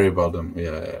 Very bottom.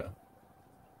 Yeah.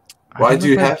 Why do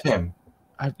you have him?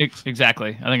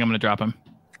 Exactly. I think I'm going to drop him.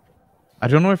 I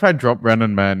don't know if I drop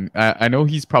Brennan, man. I know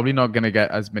he's probably not going to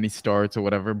get as many starts or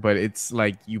whatever, but it's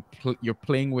like you're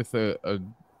playing with a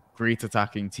great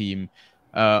attacking team.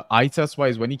 Eye test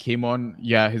wise, when he came on,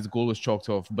 yeah, his goal was chalked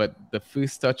off, but the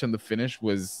first touch and the finish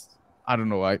was, I don't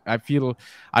know. I feel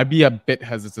I'd be a bit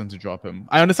hesitant to drop him.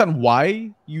 I understand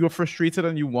why you're frustrated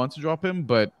and you want to drop him,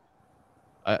 but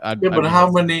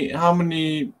how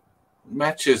many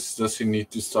matches does he need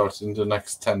to start in the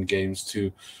next 10 games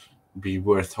to be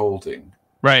worth holding?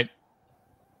 Right.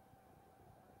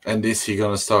 And is he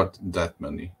gonna start that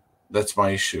many? That's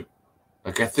my issue.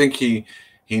 Like, I think he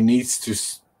needs to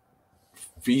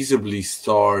feasibly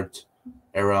start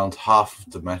around half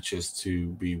of the matches to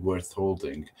be worth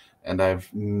holding, and I have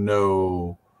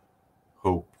no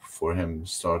hope for him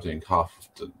starting half of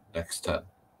the next 10.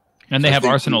 And they have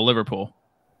Arsenal, Liverpool.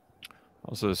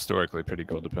 Also historically pretty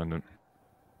goal dependent.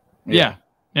 Yeah.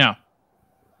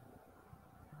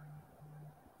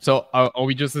 So are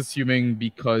we just assuming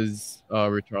because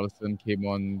Richarlison came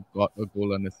on, got a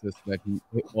goal and assist, that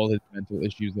all his mental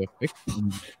issues are fixed?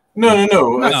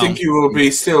 No. I think he will be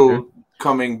still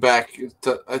coming back.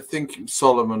 I think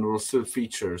Solomon will still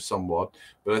feature somewhat,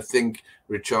 but I think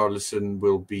Richarlison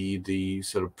will be the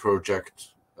sort of project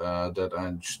that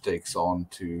Ange takes on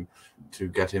to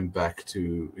get him back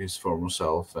to his former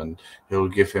self, and he'll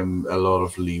give him a lot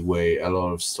of leeway, a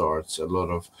lot of starts, a lot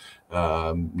of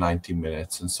 90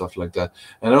 minutes and stuff like that.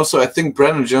 And also, I think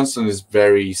Brennan Johnson is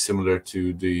very similar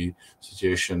to the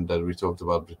situation that we talked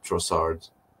about with Trossard,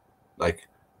 like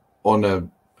on a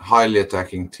highly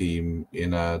attacking team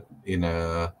in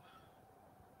a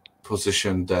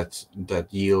position that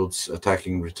yields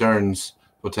attacking returns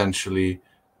potentially,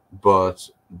 but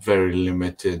very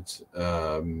limited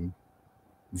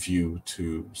view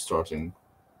to starting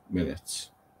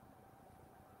minutes.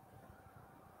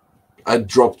 I'd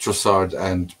drop Trossard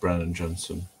and Brennan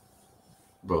Johnson,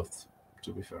 both,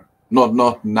 to be fair.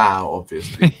 Not now,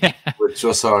 obviously, which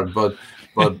was hard, but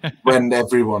when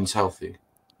everyone's healthy.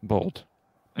 Bold.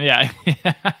 Yeah.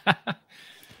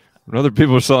 When other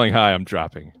people are selling high, I'm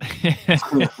dropping.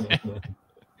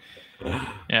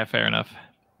 Yeah, fair enough.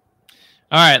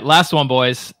 All right, last one,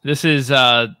 boys. This is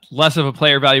less of a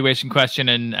player evaluation question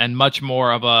and much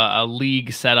more of a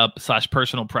league setup /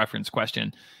 personal preference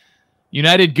question.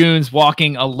 United Goons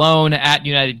walking alone at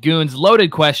United Goons.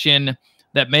 Loaded question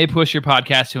that may push your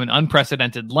podcast to an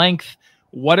unprecedented length.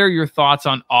 What are your thoughts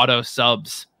on auto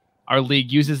subs? Our league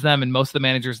uses them, and most of the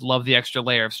managers love the extra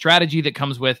layer of strategy that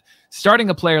comes with starting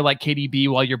a player like KDB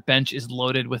while your bench is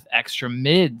loaded with extra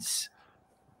mids.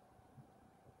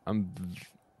 I'm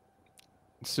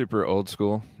super old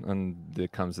school when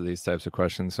it comes to these types of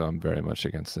questions, so I'm very much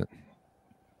against it.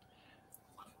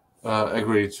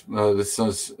 Agreed. This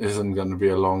isn't going to be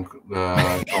a long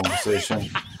conversation.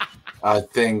 I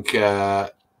think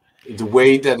the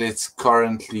way that it's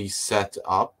currently set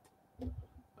up,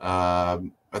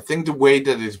 I think the way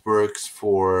that it works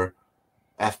for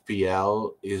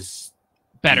FPL is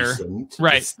better. Decent.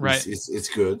 Right, It's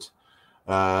good.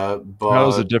 But how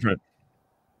is it different?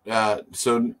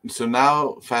 So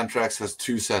now Fantrax has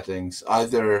two settings: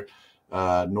 either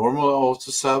normal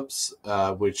auto subs,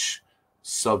 which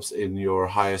subs in your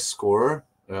highest score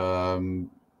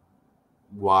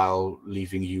while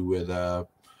leaving you with a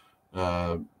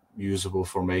usable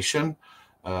formation,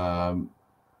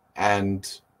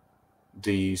 and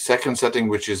the second setting,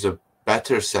 which is a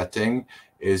better setting,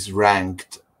 is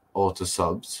ranked auto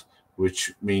subs,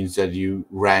 which means that you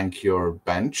rank your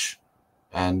bench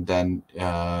and then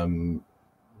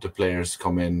the players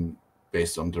come in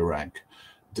based on the rank.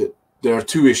 There are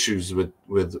two issues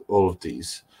with all of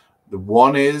these. The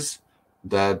one is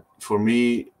that for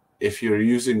me, if you're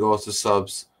using auto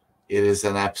subs, it is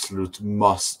an absolute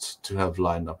must to have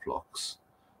lineup locks.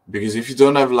 Because if you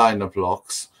don't have lineup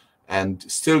locks and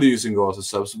still using auto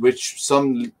subs, which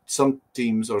some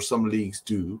teams or some leagues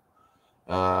do,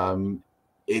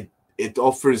 it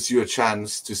offers you a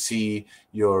chance to see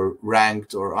your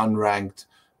ranked or unranked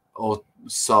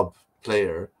sub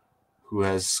player who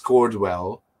has scored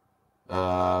well.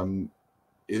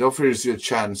 It offers you a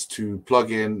chance to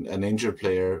plug in an injured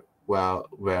player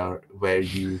where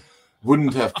you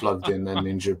wouldn't have plugged in an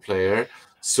injured player,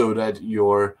 so that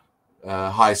your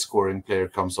high scoring player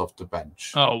comes off the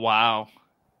bench. Oh, wow.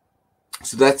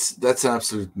 So that's an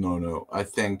absolute no. I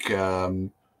think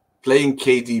playing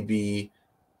KDB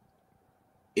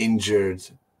injured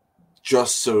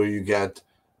just so you get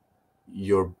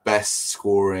your best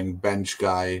scoring bench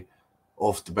guy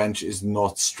off the bench is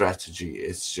not strategy.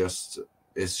 It's just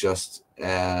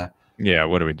yeah,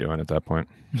 what are we doing at that point?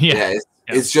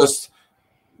 It's just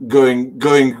going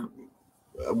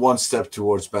one step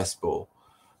towards best ball.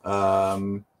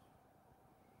 I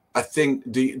think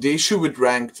the issue with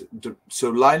ranked,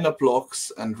 so lineup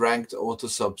locks and ranked auto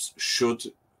subs should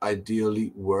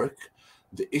ideally work.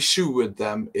 The issue with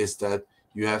them is that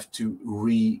you have to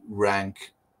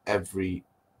re-rank every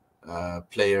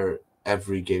player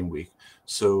every game week.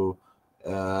 So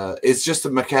it's just a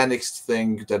mechanics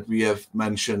thing that we have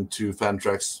mentioned to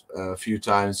Fantrax a few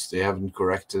times. They haven't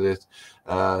corrected it.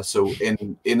 So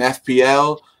in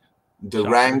FPL,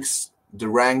 the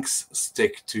ranks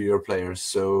stick to your players.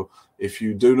 So if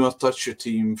you do not touch your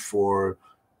team for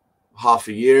half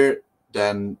a year,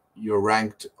 then your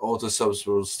ranked auto subs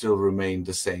will still remain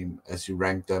the same as you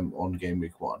rank them on game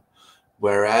week 1.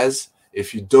 Whereas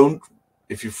if you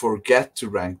forget to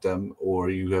rank them, or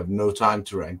you have no time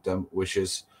to rank them, which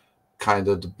is kind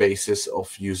of the basis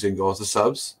of using auto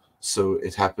subs, so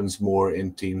it happens more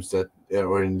in teams that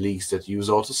or in leagues that use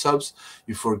auto subs,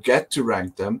 you forget to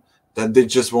rank them, then they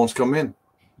just won't come in.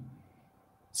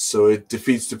 So it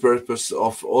defeats the purpose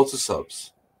of auto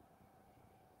subs.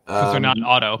 Because they're not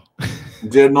auto.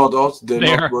 They're not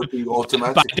working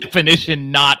automatically. By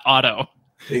definition, not auto.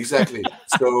 Exactly.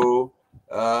 So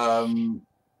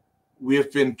we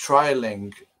have been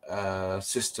trialing a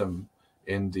system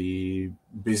in the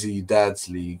Busy Dads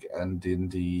League and in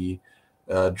the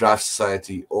Draft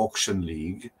Society Auction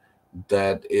League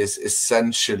that is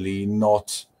essentially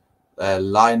not a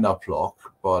lineup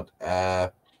lock, but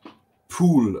a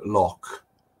pool lock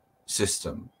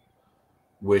system,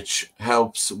 which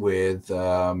helps with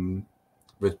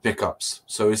pickups.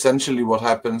 So essentially what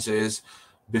happens is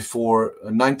before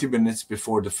 90 minutes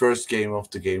before the first game of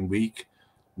the game week,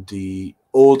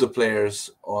 all the players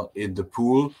in the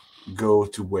pool go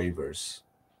to waivers,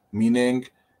 meaning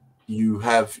you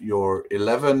have your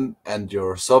 11 and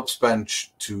your subs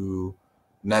bench to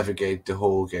navigate the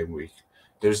whole game week.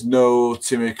 There's no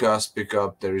Tsimikas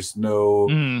pickup. There is no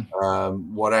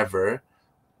whatever.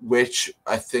 which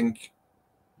I think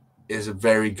is a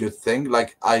very good thing.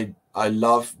 Like I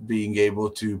love being able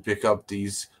to pick up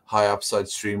these high upside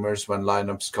streamers when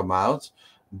lineups come out,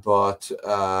 but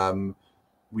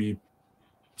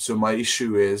so my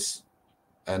issue is,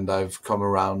 and I've come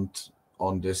around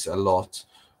on this a lot,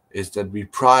 is that we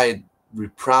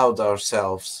proud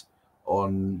ourselves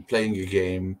on playing a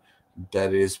game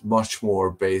that is much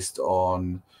more based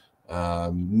on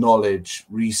knowledge,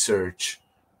 research,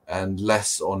 and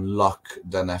less on luck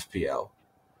than FPL.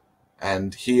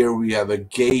 And here we have a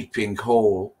gaping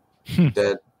hole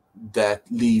that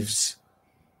leaves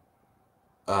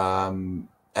a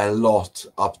lot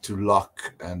up to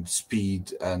luck and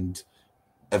speed and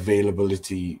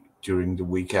availability during the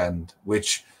weekend.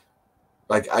 Which,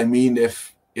 like, I mean,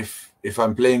 if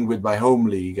I'm playing with my home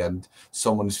league and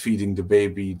someone is feeding the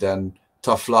baby, then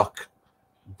tough luck.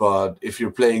 But if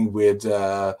you're playing with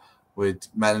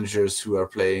managers who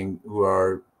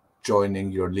are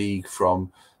joining your league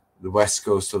from the west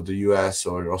coast of the US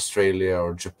or Australia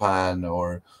or Japan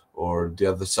or the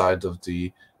other side of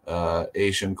the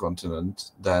Asian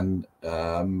continent, then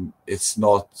it's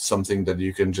not something that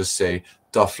you can just say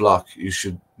tough luck. You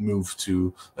should move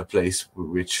to a place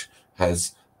which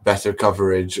has better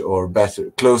coverage or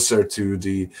closer to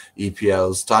the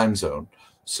EPL's time zone.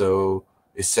 So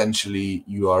essentially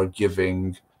you are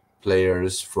giving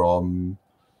players from,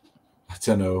 I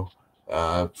don't know,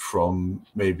 from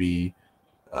maybe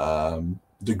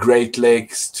the Great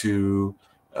Lakes to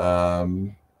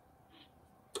don't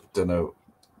know,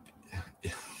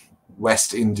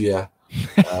 West India,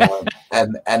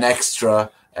 and an extra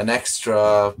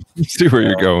See where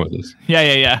you're going with this.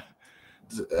 Yeah.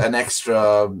 an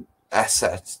extra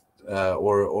asset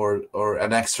or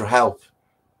an extra help,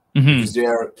 because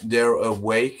they're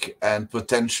awake and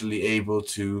potentially able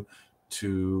to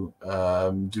do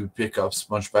pickups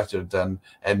much better than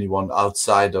anyone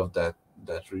outside of that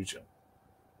region.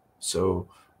 So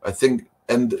I think,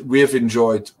 and we have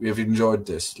enjoyed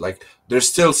this. Like there's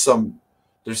still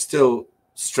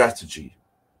strategy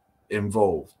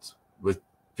involved with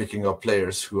picking up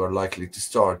players who are likely to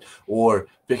start, or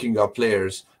picking up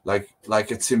players like a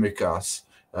Tsimikas,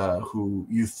 who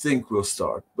you think will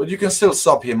start, but you can still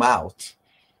sub him out.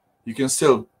 You can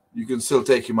still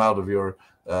take him out of your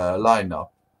lineup.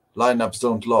 Lineups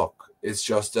don't lock. It's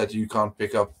just that you can't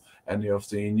pick up any of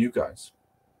the new guys.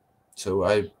 So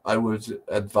I would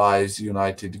advise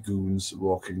United Goons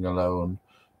walking alone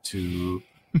to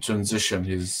transition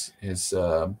his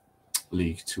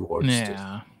league towards this.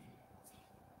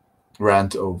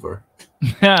 Rant over.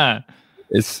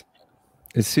 Is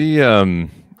he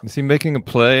making a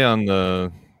play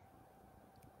on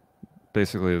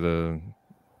basically the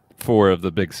 4 of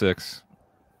the big 6?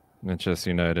 Manchester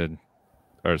United,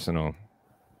 Arsenal,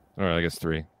 or I guess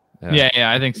 3.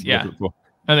 Yeah, I think so. Yeah,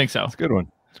 I think so. It's a good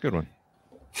one.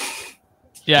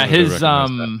 Yeah, his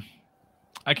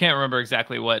I can't remember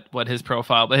exactly what his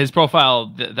profile, but his profile,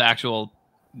 the actual,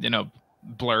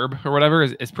 blurb or whatever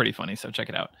is pretty funny. So check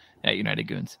it out at United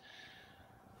Goons.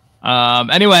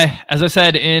 Anyway, as I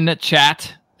said in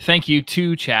chat, thank you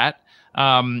to chat.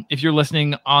 If you're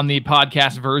listening on the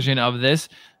podcast version of this,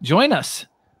 join us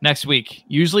next week.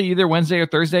 Usually either Wednesday or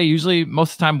Thursday. Usually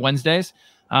most of the time Wednesdays,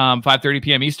 5:30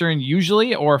 p.m. Eastern,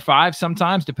 usually, or 5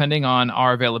 sometimes, depending on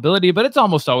our availability. But it's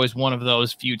almost always one of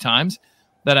those few times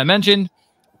that I mentioned.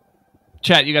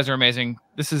 Chat, you guys are amazing.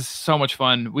 This is so much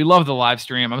fun. We love the live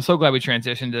stream. I'm so glad we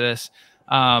transitioned to this.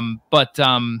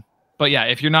 But yeah,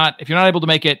 if you're not able to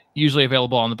make it, usually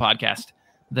available on the podcast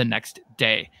the next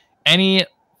day. Any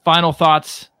final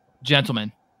thoughts,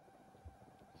 gentlemen?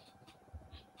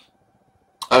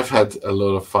 I've had a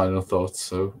lot of final thoughts,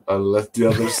 so I'll let the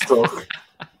others talk.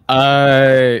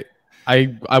 I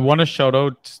want to shout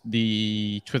out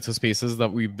the Twitter Spaces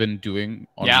that we've been doing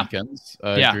on weekends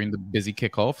during the busy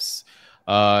kickoffs.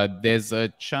 There's a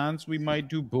chance we might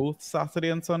do both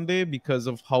Saturday and Sunday because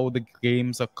of how the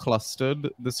games are clustered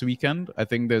this weekend. I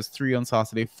think there's 3 on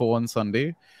Saturday, 4 on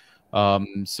Sunday.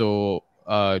 So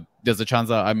there's a chance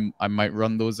that I might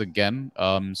run those again.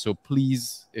 So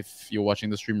please, if you're watching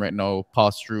the stream right now,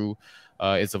 pass through.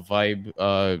 It's a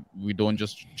vibe. We don't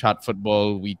just chat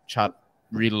football, we chat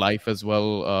real life as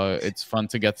well. It's fun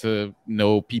to get to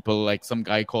know people. Like some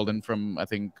guy called in from, I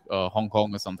think, Hong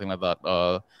Kong or something like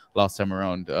that last time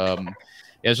around.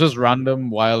 It's just random.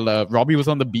 While Robbie was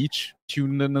on the beach,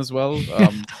 tuned in as well.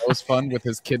 It was fun with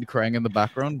his kid crying in the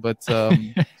background. But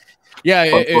yeah,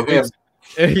 it's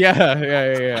but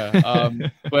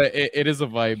it is a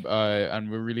vibe, and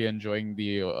we're really enjoying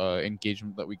the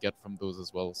engagement that we get from those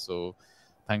as well. So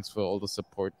thanks for all the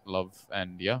support, love,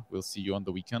 and yeah, we'll see you on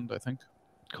the weekend, I think.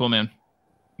 Cool, man.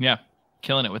 Yeah,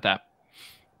 killing it with that.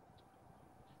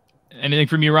 Anything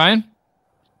from you, Ryan?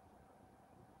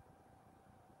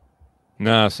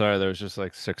 No, sorry. There was just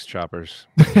like 6 choppers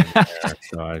in there,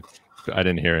 so I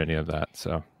didn't hear any of that.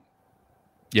 So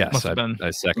yes,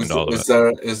 I second all of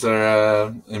it. Is there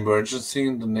an emergency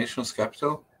in the nation's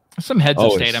capital? Some heads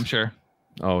of state, I'm sure.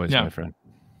 Always, my friend.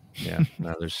 Yeah,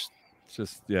 no, there's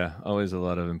just always a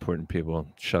lot of important people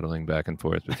shuttling back and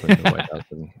forth between the White House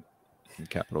and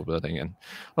Capitol building, and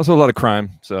also a lot of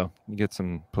crime. So you get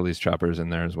some police choppers in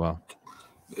there as well.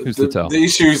 Who's to tell? The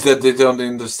issue is that they don't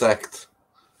intersect.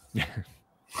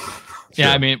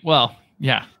 Yeah, I mean, well,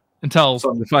 yeah. Until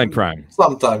define crime.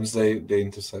 Sometimes they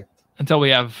intersect. Until we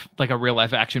have like a real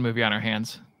life action movie on our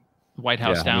hands. White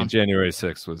House down. I mean, January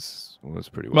 6th was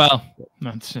pretty well.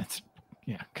 It's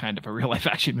kind of a real life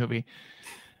action movie.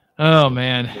 Oh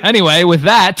man. Anyway, with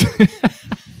that,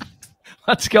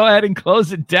 let's go ahead and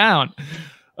close it down.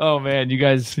 Oh man, you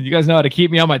guys know how to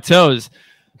keep me on my toes.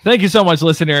 Thank you so much,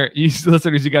 listeners. You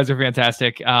guys are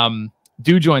fantastic.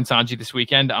 Do join Sanji this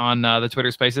weekend on the Twitter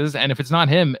Spaces, and if it's not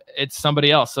him, it's somebody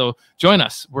else. So join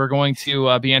us. We're going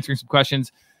to be answering some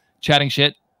questions, chatting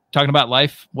shit, talking about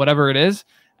life, whatever it is.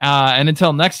 And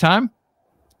until next time,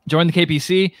 join the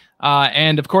KPC,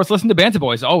 and of course, listen to Banta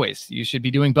Boys. Always, you should be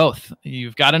doing both.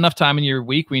 You've got enough time in your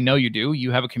week. We know you do.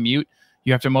 You have a commute.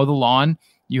 You have to mow the lawn.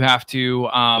 You have to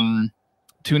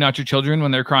tune out your children when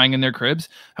they're crying in their cribs.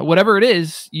 Whatever it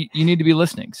is, you need to be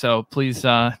listening. So please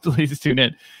tune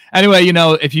in. Anyway,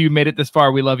 if you made it this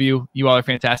far, we love you. You all are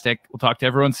fantastic. We'll talk to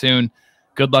everyone soon.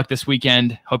 Good luck this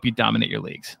weekend. Hope you dominate your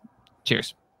leagues.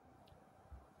 Cheers.